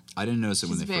 Yeah. I didn't notice it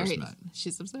when they first met.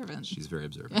 She's observant. She's very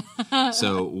observant.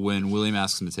 So when William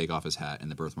asks him to take off his hat,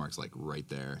 and the birthmark's like right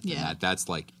there, that's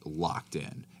like locked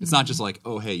in. It's not just like,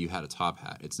 oh hey, you had a top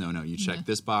hat. It's no, you check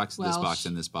this box, this box,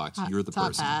 and this box. You're the top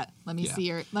person. Hat. Let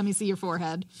me see your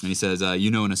forehead. And he says,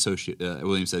 an associate.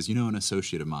 William says, an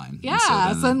associate of mine. Yeah.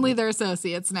 So suddenly they're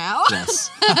associates now.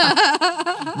 Yes.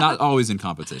 Not always in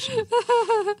competition.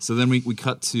 So then we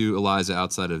cut to Eliza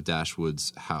outside of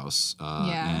Dashwood's house,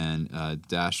 and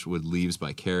Dashwood leaves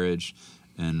by carriage.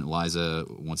 And Eliza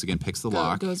once again picks the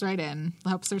lock. Goes right in,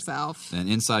 helps herself. And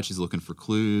inside she's looking for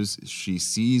clues. She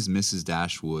sees Mrs.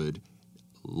 Dashwood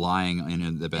lying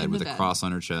in the bed with a cross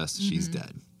on her chest. Mm-hmm. She's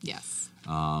dead. Yes.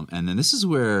 And then this is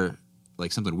where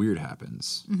like something weird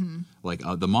happens. Mm-hmm. Like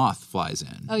the moth flies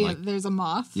in. Oh yeah, there's a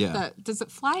moth. Yeah. Does it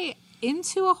fly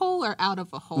into a hole or out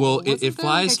of a hole? Well, it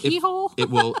flies. Like a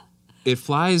keyhole? It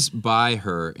flies by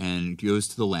her and goes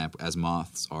to the lamp, as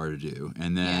moths are to do,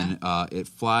 and then it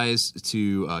flies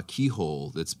to a keyhole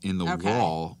that's in the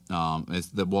wall.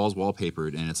 The wall's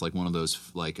wallpapered, and it's like one of those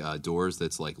doors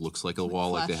that's like looks like a wall,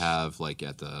 like they have like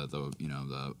at the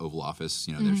Oval Office.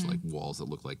 There's like walls that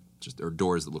look like or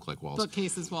doors that look like walls.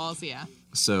 Bookcases, walls, yeah.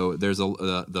 So there's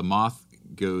the moth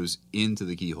goes into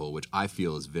the keyhole, which I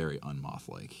feel is very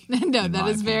unmoth-like. No, that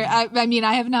is very... I mean,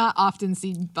 I have not often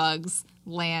seen bugs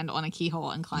land on a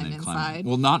keyhole and climb inside.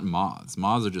 Well, not moths.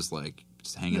 Moths are just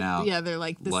hanging out. Yeah, they're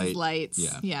like, this is lights.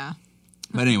 Yeah.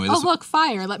 But anyway... look,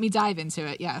 fire. Let me dive into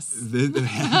it. Yes.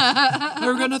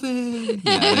 Never got nothing.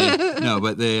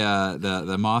 But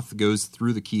the moth goes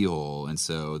through the keyhole, and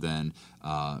so then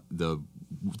the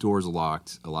door's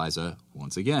locked. Eliza,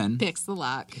 once again... Picks the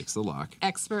lock.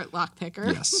 Expert lock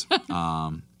picker. Yes.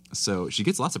 So she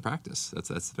gets lots of practice.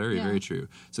 That's very, very true.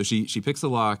 So she picks the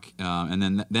lock, and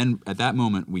then at that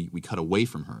moment, we cut away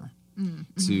from her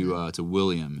to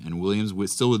William. And William's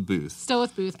still with Booth. Still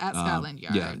with Booth at Scotland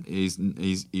Yard. Yeah,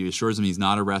 he assures him he's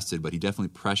not arrested, but he definitely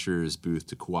pressures Booth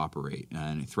to cooperate,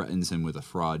 and he threatens him with a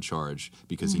fraud charge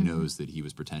because he knows that he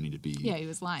was pretending to be he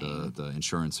was lying. The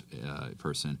insurance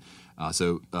person.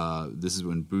 So this is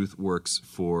when Booth works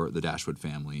for the Dashwood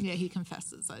family. Yeah, he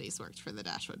confesses that he's worked for the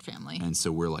Dashwood family. And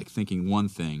so we're thinking one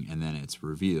thing, and then it's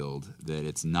revealed that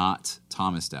it's not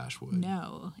Thomas Dashwood.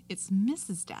 No, it's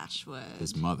Mrs. Dashwood.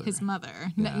 His mother.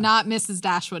 Yeah. Not Mrs.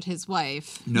 Dashwood, his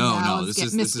wife. No, this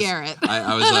is Miss Garrett.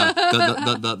 I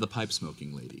was the pipe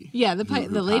smoking lady. Yeah, the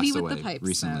lady with the pipe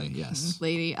recently. smoke. Yes,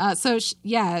 lady.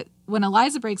 When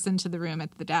Eliza breaks into the room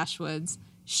at the Dashwoods,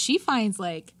 she finds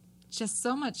just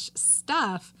so much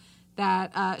stuff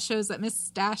that shows that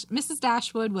Mrs.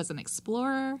 Dashwood was an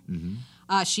explorer. Mm-hmm.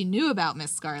 She knew about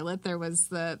Miss Scarlet. There was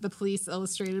the police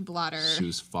illustrated blotter. She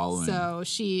was following. So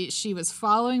she was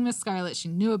following Miss Scarlet. She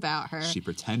knew about her. She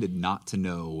pretended not to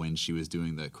know when she was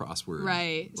doing the crossword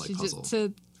puzzle.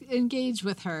 To engage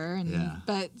with her.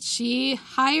 But she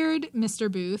hired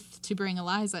Mr. Booth to bring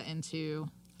Eliza into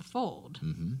the fold.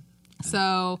 Mm-hmm.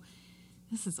 So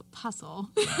this is a puzzle.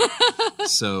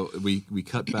 So we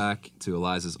cut back to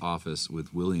Eliza's office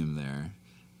with William there,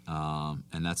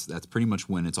 and that's pretty much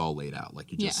when it's all laid out,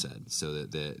 like you just said. So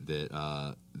that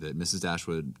Mrs.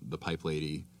 Dashwood, the pipe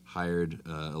lady, hired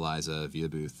Eliza via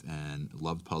Booth and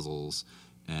loved puzzles.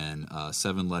 And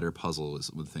 7-letter puzzle is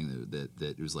the thing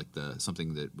that was like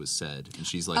something that was said, and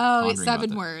she's like pondering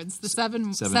 7 about words, the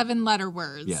 7-letter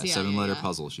words. Yeah, 7-letter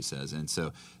puzzle, she says. And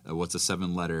so, what's a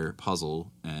 7-letter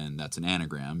puzzle? And that's an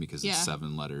anagram because it's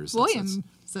 7 letters. William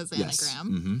says anagram, yes.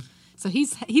 Mm-hmm. So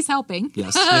he's helping.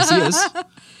 Yes, he is.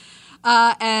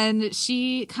 And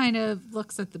she kind of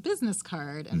looks at the business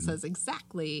card and says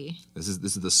exactly. This is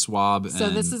the Swab. So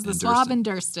this is the Swab and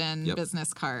Durston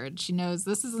business card. She knows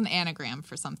this is an anagram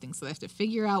for something, so they have to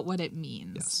figure out what it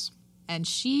means. Yes. And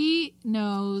she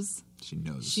knows.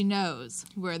 She knows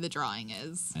where the drawing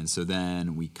is. And so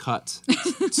then we cut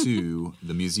to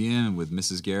the museum with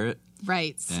Mrs. Garrett.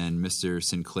 Right. And Mr.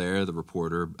 Sinclair, the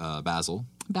reporter, Basil.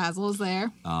 Basil is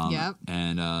there. Yep.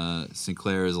 And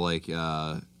Sinclair is like.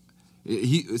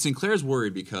 Sinclair's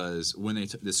worried because when they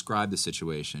describe the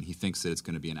situation, he thinks that it's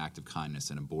going to be an act of kindness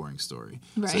and a boring story.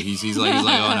 Right. So he's like,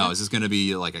 oh no, is this going to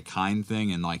be like a kind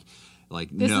thing? And like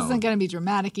this no, isn't going to be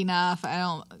dramatic enough. I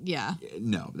don't. Yeah.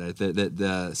 No.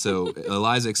 So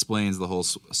Eliza explains the whole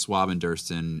Swab and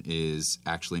Durston is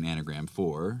actually an anagram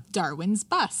for Darwin's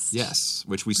bust. Yes,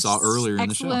 which we saw earlier in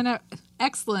the show.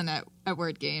 Excellent at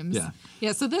word games. Yeah.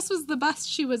 Yeah, so this was the bust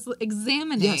she was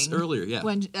examining. Yes, earlier, yeah.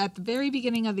 When at the very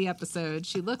beginning of the episode,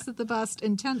 she looks at the bust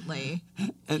intently.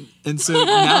 And so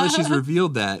now that she's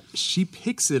revealed that, she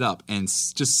picks it up and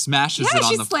just smashes it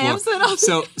on the floor. Yeah, she slams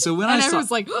it up. So when and I everyone's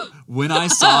like, when I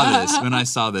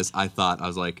saw this, I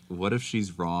was like, what if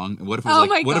she's wrong? What if it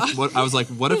was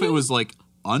what if it was like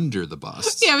under the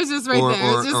bust? Yeah, it was just right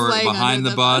there. It was just or laying behind under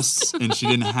the bust, and she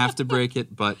didn't have to break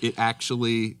it, but it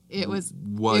actually was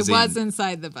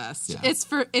inside the bust. Yeah. It's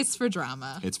for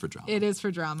drama. It's for drama. It is for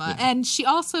drama. Yeah. And she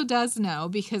also does know,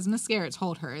 because Miss Garrett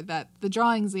told her, that the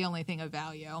drawing's the only thing of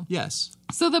value. Yes.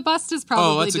 So the bust is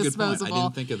probably that's a disposable. good point. I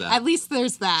didn't think of that. At least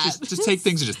there's that. Just take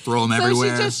things and just throw them everywhere.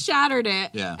 So she just shattered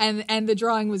it. Yeah. And the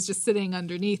drawing was just sitting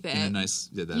underneath it. And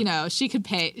that. You know, she could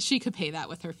pay that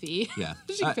with her fee. Yeah.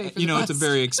 She could pay for it's a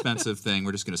very expensive thing.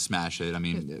 We're just going to smash it. I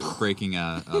mean, breaking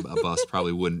a bust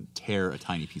probably wouldn't tear a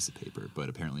tiny piece of paper, but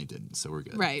apparently it didn't. So we're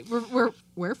good. Right.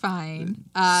 We're fine.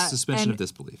 Suspension of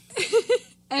disbelief.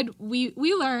 And we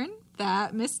learn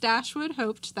that Miss Dashwood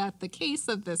hoped that the case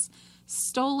of this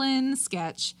stolen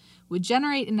sketch would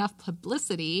generate enough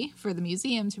publicity for the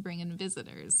museum to bring in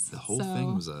visitors. The whole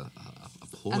thing was a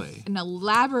ploy. An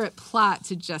elaborate plot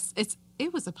to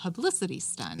it was a publicity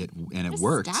stunt. And it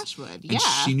worked. Dashwood, and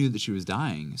she knew that she was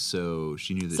dying, so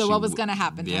she knew that So what was going to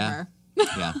happen to her?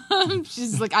 Yeah.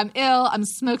 She's like, I'm ill, I'm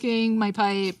smoking my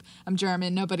pipe, I'm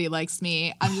German, nobody likes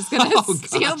me. I'm just going to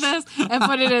steal this and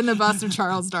put it in the bust of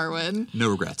Charles Darwin. No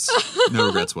regrets. No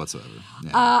regrets whatsoever.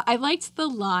 Yeah. I liked the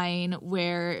line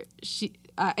where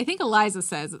I think Eliza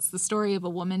says it's the story of a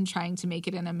woman trying to make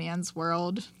it in a man's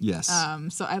world. Yes.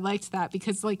 So I liked that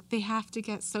because they have to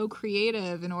get so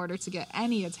creative in order to get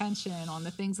any attention on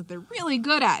the things that they're really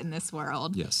good at in this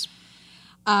world. Yes.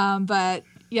 But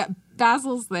yeah,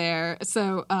 Basil's there.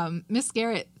 So Miss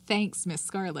Garrett thanks Miss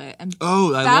Scarlet, and I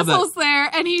love that. Basil's there,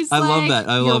 and he's I love that.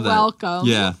 You're welcome.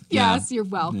 Yeah. Yes, you're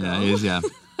welcome. Yeah, he is, yeah.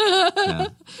 Yeah.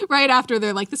 Right after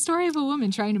they're like, the story of a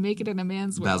woman trying to make it in a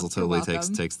man's world. Basil totally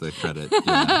takes the credit.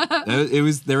 Yeah. There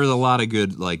was a lot of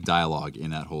good dialogue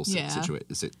in that whole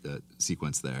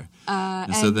sequence there.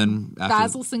 And so then after,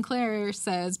 Basil Sinclair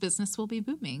says business will be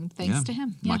booming thanks to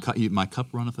him. Yeah. My cup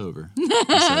runneth over. He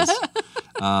says.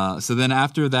 So then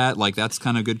after that, that's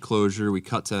kind of good closure. We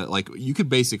cut to you could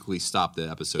basically stop the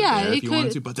episode there if you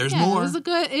wanted to, but there's more.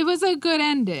 It was a good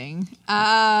ending.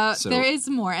 There is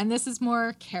more, and this is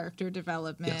more character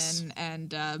development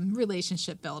and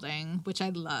relationship building, which I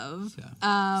love.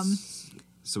 Yeah.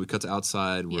 So we cut to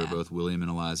outside where both William and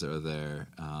Eliza are there,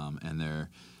 and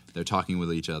they're talking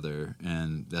with each other,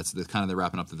 and that's kind of they're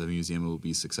wrapping up that the museum will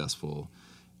be successful.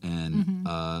 And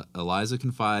Eliza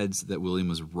confides that William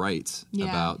was right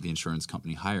about the insurance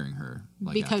company hiring her,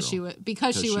 because she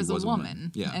was a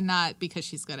woman, and not because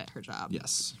she's good at her job.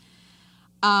 Yes.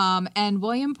 And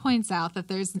William points out that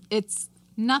it's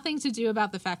nothing to do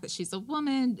about the fact that she's a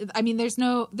woman. I mean, there's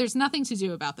nothing to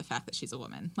do about the fact that she's a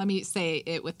woman. Let me say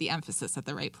it with the emphasis at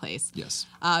the right place. Yes.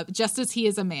 Just as he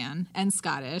is a man and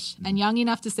Scottish and young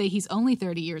enough to say he's only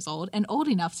 30 years old and old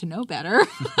enough to know better.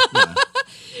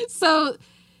 So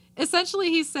essentially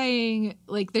he's saying,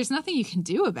 there's nothing you can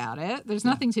do about it. There's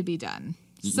nothing to be done.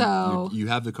 So you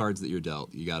have the cards that you're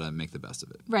dealt. You got to make the best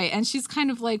of it. Right. And she's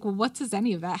kind of like, well, what does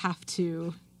any of that have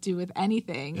to do with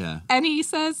anything? Yeah. And he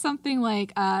says something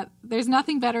like, there's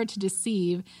nothing better to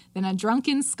deceive than a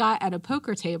drunken Scot at a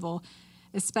poker table,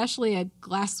 especially a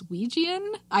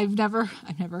Glaswegian. I've never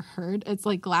heard. It's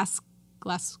like Glasgow.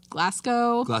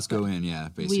 Glasgowian, yeah,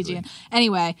 basically. Wegian.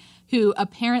 Anyway, who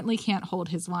apparently can't hold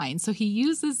his wine. So he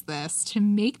uses this to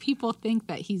make people think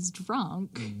that he's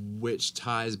drunk. Which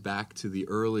ties back to the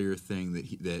earlier thing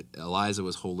that Eliza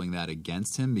was holding that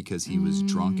against him because he was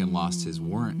drunk and lost his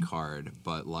warrant card.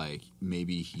 But, like,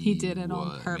 maybe he did it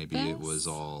on purpose. Maybe it was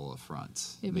all a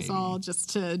front. It was all just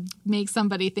to make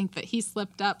somebody think that he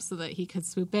slipped up so that he could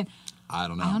swoop in. I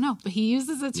don't know. But he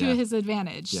uses it to his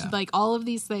advantage. Yeah. Like, all of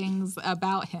these things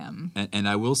about him. And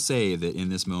I will say that in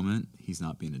this moment, he's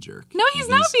not being a jerk. No, he's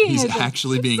not being a jerk. He's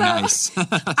actually being nice.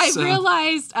 I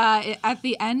realized at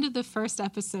the end of the first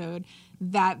episode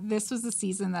that this was the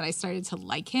season that I started to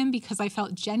like him because I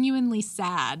felt genuinely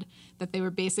sad that they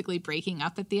were basically breaking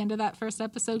up at the end of that first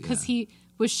episode because he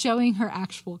was showing her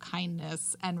actual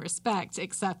kindness and respect,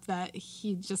 except that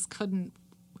he just couldn't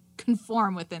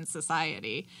conform within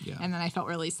society. Yeah. And then I felt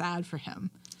really sad for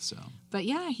him. But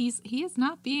yeah, he is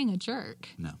not being a jerk.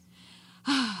 No.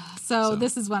 So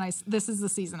this is the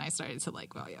season I started to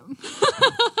like William.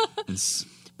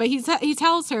 But he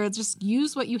tells her, just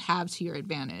use what you have to your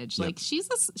advantage. Yep. Like she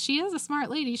is a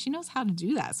smart lady. She knows how to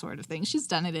do that sort of thing. She's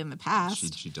done it in the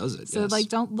past. She does it. So like,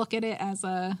 don't look at it as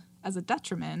a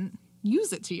detriment.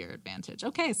 Use it to your advantage.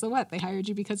 Okay, so what? They hired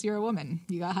you because you're a woman.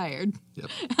 You got hired.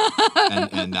 Yep.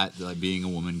 and that being a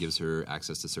woman gives her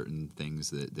access to certain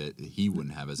things that he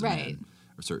wouldn't have as a man,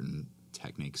 or certain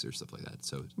techniques or stuff like that.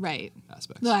 So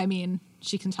aspects. No, I mean,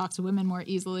 she can talk to women more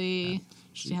easily. Yeah.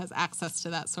 She has access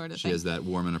to that sort of thing. She has that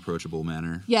warm and approachable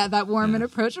manner. Yeah, that warm and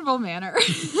approachable manner.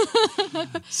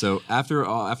 So after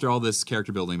all this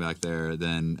character building back there,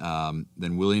 then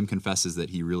William confesses that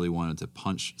he really wanted to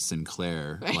punch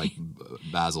Sinclair, like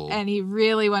Basil. And he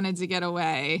really wanted to get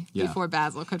away before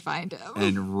Basil could find him.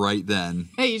 And right then,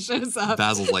 he shows up.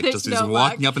 Basil's like just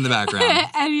walking up in the background.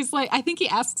 And he's like, I think he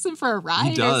asks him for a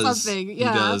ride or something.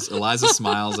 Yeah. He does. Eliza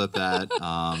smiles at that.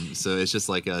 So it's just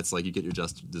like it's like you get your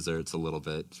just desserts a little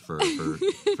bit for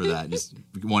that, just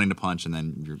wanting to punch, and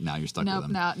then you're stuck with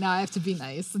him. Now I have to be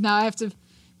nice. Now I have to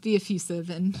be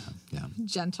effusive and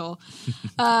gentle.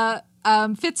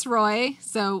 Fitzroy.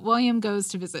 So William goes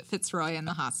to visit Fitzroy in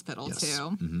the hospital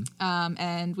too, mm-hmm.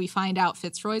 And we find out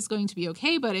Fitzroy's going to be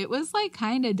okay, but it was like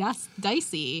kind of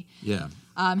dicey. Yeah.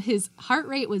 His heart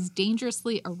rate was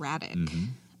dangerously erratic.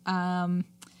 Mm-hmm.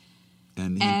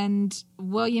 And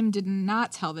William did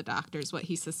not tell the doctors what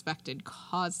he suspected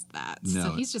caused that. No.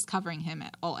 So he's just covering him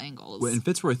at all angles. Well, and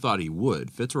Fitzroy thought he would.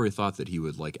 Fitzroy thought that he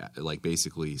would like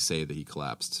basically say that he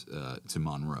collapsed to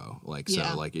Monroe.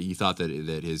 He thought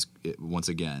that once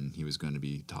again he was going to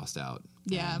be tossed out.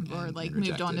 Yeah, or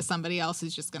moved on to somebody else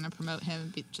who's just going to promote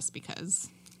him just because.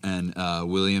 And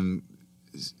William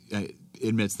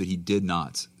admits that he did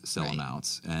not sell him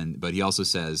out, but he also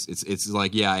says it's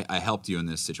like, I helped you in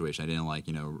this situation. I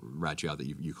didn't rat you out that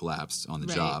you collapsed on the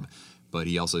job. But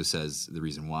he also says the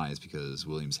reason why is because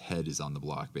William's head is on the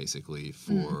block basically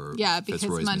for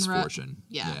Fitzroy's misfortune.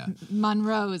 Yeah,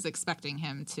 Monroe is expecting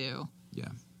him to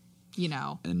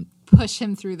and push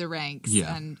him through the ranks.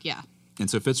 And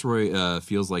so Fitzroy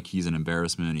feels like he's an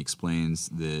embarrassment. He explains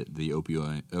that the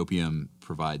opium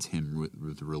provides him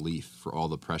with relief for all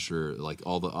the pressure, like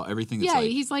everything. That's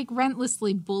he's like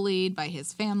rentlessly bullied by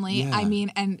his family. Yeah. I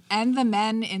mean, and the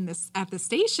men at the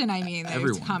station. I mean,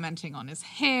 they're commenting on his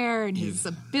hair and his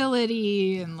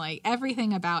ability and like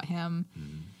everything about him.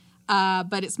 Mm-hmm.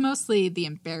 But it's mostly the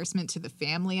embarrassment to the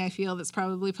family, I feel, that's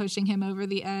probably pushing him over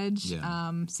the edge.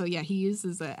 Yeah. He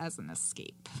uses it as an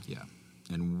escape. Yeah.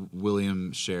 And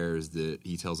William shares that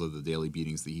he tells of the daily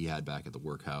beatings that he had back at the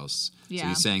workhouse. Yeah. So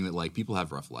he's saying that, like, people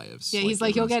have rough lives. Yeah, he's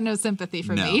like, you'll get no sympathy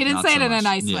from me. He didn't say it in a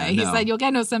nice way. He said, you'll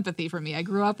get no sympathy from me. I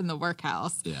grew up in the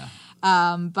workhouse. Yeah.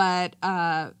 But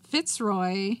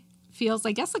Fitzroy feels,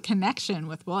 I guess, a connection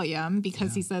with William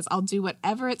because he says, I'll do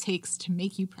whatever it takes to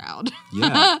make you proud.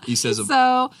 Yeah. He says...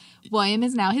 So William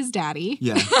is now his daddy.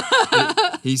 Yeah.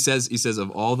 He says,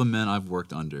 of all the men I've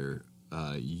worked under...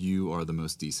 you are the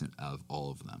most decent of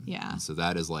all of them. Yeah. And so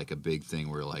that is like a big thing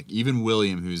where like even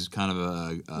William, who's kind of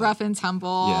a rough and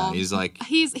tumble. Yeah, he's like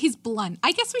he's blunt.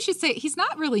 I guess we should say he's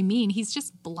not really mean. He's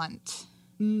just blunt.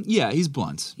 Yeah, he's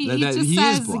blunt. He just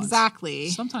says is blunt. Exactly.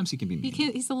 Sometimes he can be mean.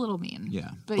 He's a little mean.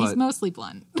 Yeah, but he's mostly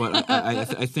blunt. But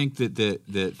I think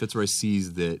that Fitzroy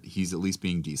sees that he's at least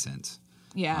being decent.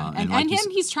 Yeah, and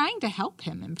he's trying to help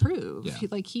him improve. Yeah.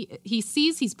 He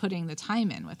sees he's putting the time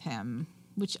in with him.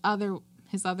 which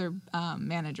his other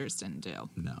managers didn't do.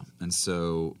 No. And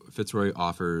so Fitzroy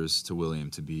offers to William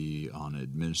to be on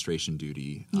administration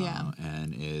duty. Yeah.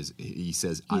 And he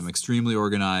says, I'm extremely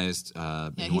organized.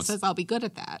 He says, I'll be good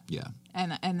at that. Yeah.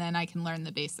 And then I can learn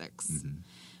the basics,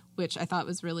 which I thought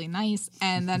was really nice.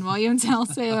 And then William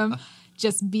tells him,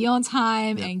 just be on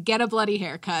time and get a bloody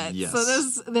haircut. Yes.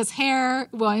 So this hair,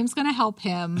 William's going to help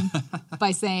him by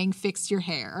saying, fix your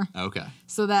hair. Okay.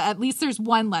 So that at least there's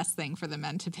one less thing for the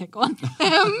men to pick on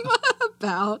him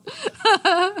about.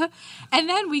 And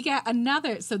then we get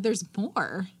another. So there's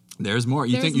more. There's more.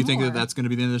 You think more. that that's going to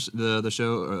be the end of the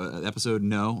show episode?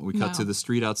 No. We cut to the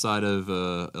street outside of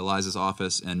Eliza's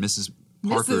office, and Mrs.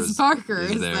 Parker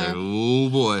is there. Oh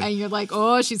boy! And you're like,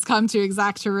 oh, she's come to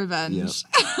exact her revenge.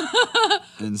 Yep.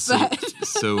 And so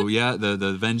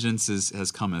the vengeance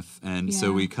has cometh, and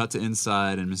so we cut to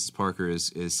inside, and Mrs. Parker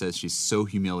says she's so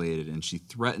humiliated, and she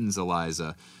threatens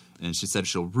Eliza, and she said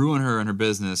she'll ruin her and her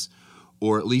business,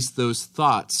 or at least those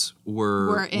thoughts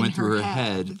went through her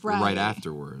head right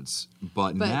afterwards.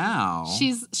 But now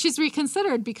she's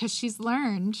reconsidered because she's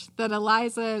learned that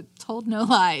Eliza told no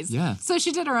lies. Yeah. So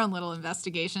she did her own little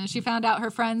investigation. She found out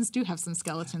her friends do have some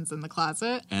skeletons in the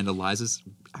closet. And Eliza's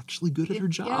actually good at her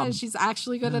job. Yeah, she's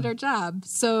actually good at her job.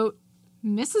 So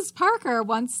Mrs. Parker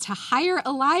wants to hire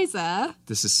Eliza.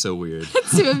 This is so weird.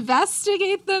 To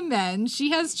investigate the men she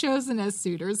has chosen as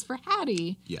suitors for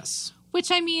Hattie. Yes.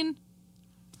 Which, I mean,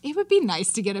 it would be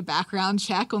nice to get a background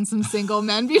check on some single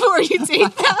men before you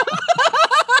date them.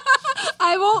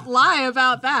 I won't lie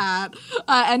about that.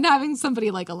 And having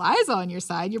somebody like Eliza on your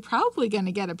side, you're probably going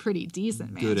to get a pretty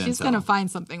decent man. She's going to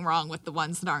find something wrong with the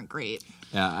ones that aren't great.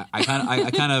 Yeah, I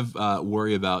kind of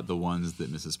worry about the ones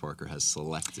that Mrs. Parker has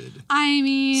selected. I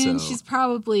mean, she's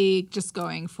probably just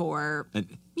going for,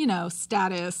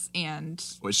 status and...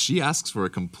 Well, she asks for a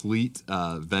complete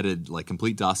vetted,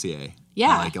 complete dossier.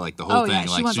 Yeah. Like the whole thing.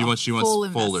 Yeah. She wants full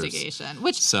folders. investigation.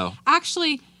 Which,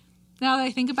 actually, now that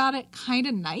I think about it, kind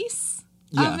of nice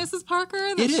of Mrs.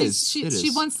 Parker.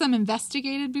 She wants them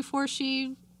investigated before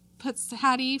she puts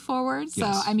Hattie forward. So,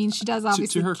 I mean, she does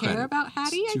obviously care about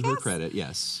Hattie, I guess. To her credit,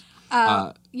 yes.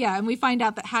 And we find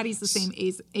out that Hattie's the same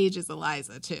age as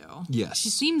Eliza, too. Yes. She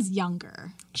seems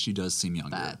younger. She does seem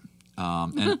younger.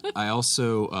 And I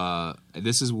also,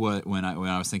 this is when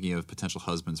I was thinking of potential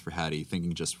husbands for Hattie,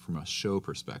 thinking just from a show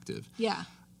perspective. Yeah.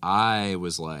 I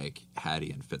was like Hattie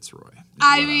and Fitzroy.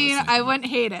 I wouldn't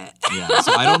hate it. Yeah.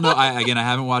 So I don't know. I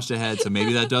haven't watched ahead, so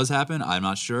maybe that does happen. I'm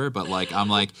not sure, but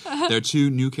they're two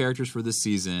new characters for this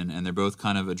season, and they're both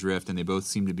kind of adrift, and they both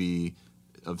seem to be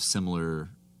of similar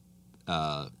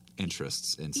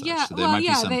interests and such. Yeah, so they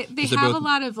have a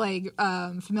lot of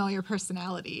familiar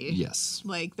personality. Yes.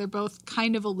 They're both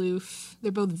kind of aloof.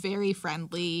 They're both very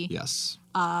friendly. Yes.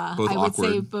 Both awkward. Would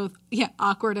say both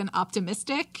awkward and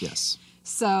optimistic. Yes.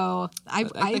 So I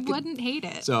wouldn't hate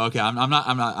it. So okay,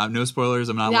 I'm no spoilers.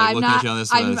 I'm not looking at you on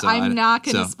this. I'm not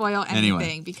going to spoil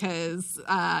anything because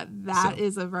that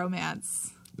is a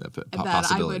romance that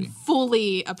I would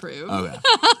fully approve. Okay.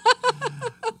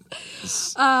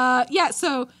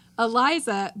 So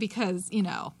Eliza, because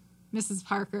Mrs.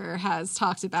 Parker has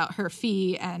talked about her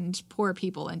fee and poor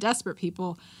people and desperate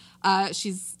people.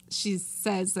 She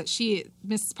says that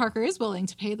Mrs. Parker is willing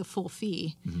to pay the full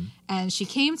fee. Mm-hmm. And she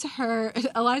came to her.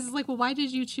 Eliza's like, well, why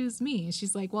did you choose me? And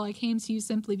she's like, well, I came to you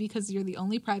simply because you're the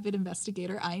only private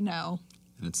investigator I know.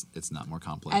 And it's not more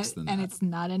complex than that. And it's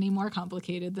not any more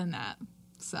complicated than that.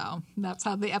 So that's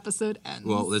how the episode ends.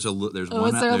 Well, there's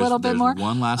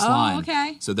one last line. Oh,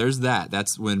 okay. So there's that.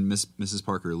 That's when Mrs.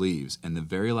 Parker leaves. And the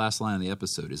very last line of the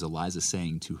episode is Eliza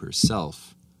saying to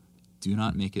herself, do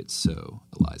not make it so,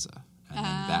 Eliza. And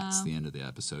then that's the end of the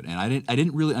episode. And I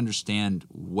didn't really understand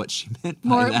what she meant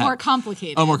by that. More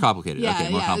complicated. Oh, more complicated. Yeah,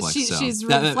 okay, more complex. She's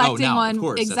reflecting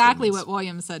on exactly what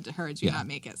William said to her. Do not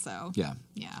make it so. Yeah.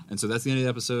 Yeah. And so that's the end of the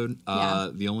episode.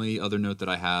 The only other note that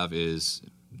I have is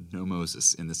no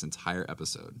Moses in this entire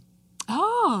episode.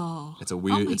 Oh. It's a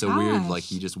weird,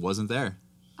 he just wasn't there.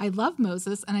 I love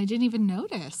Moses, and I didn't even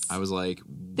notice. I was like...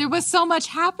 There was so much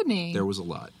happening. There was a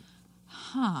lot.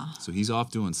 Huh. So he's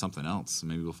off doing something else.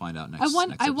 Maybe we'll find out next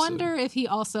episode. I wonder if he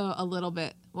also a little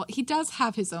bit... Well, he does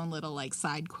have his own little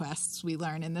side quests we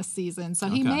learn in this season. So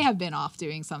he may have been off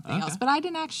doing something else. But I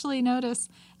didn't actually notice.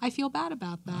 I feel bad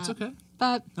about that. That's okay.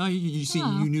 But no, you see,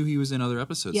 you knew he was in other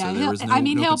episodes. Yeah, so there was no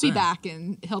he'll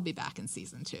concern. he'll be back in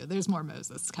season 2. There's more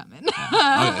Moses coming.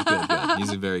 Okay, good.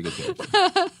 He's a very good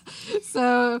character.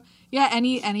 So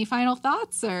any final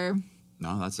thoughts or?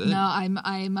 No, that's it. No,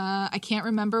 I can't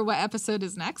remember what episode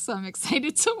is next, so I'm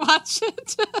excited to watch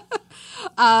it.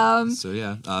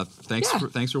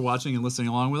 Thanks for watching and listening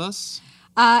along with us.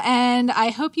 And I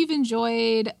hope you've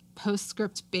enjoyed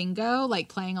Postscript Bingo, like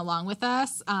playing along with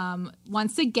us.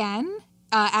 Once again,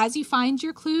 as you find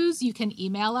your clues, you can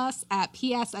email us at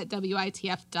ps@witf.org.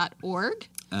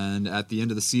 And at the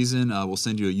end of the season, we'll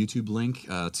send you a YouTube link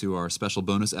to our special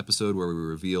bonus episode where we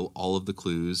reveal all of the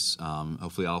clues.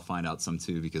 Hopefully, I'll find out some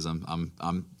too because I'm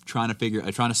trying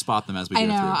to spot them as we go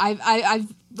through.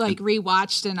 I've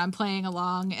rewatched and I'm playing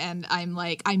along and I'm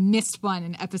like, I missed one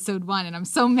in episode 1 and I'm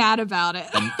so mad about it.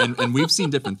 and we've seen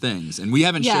different things and we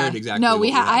haven't shared exactly. No,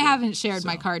 I haven't shared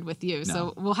my card with you,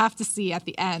 so we'll have to see at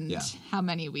the end how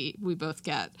many we both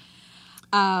get.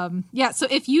 So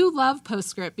if you love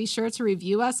Postscript, be sure to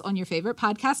review us on your favorite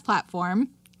podcast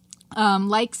platform.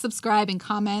 Like, subscribe, and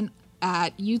comment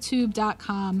at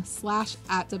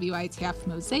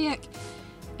youtube.com/@WITFmosaic.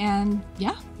 And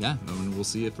and we'll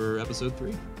see you for episode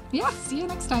 3. Yeah, see you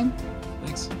next time.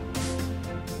 Thanks.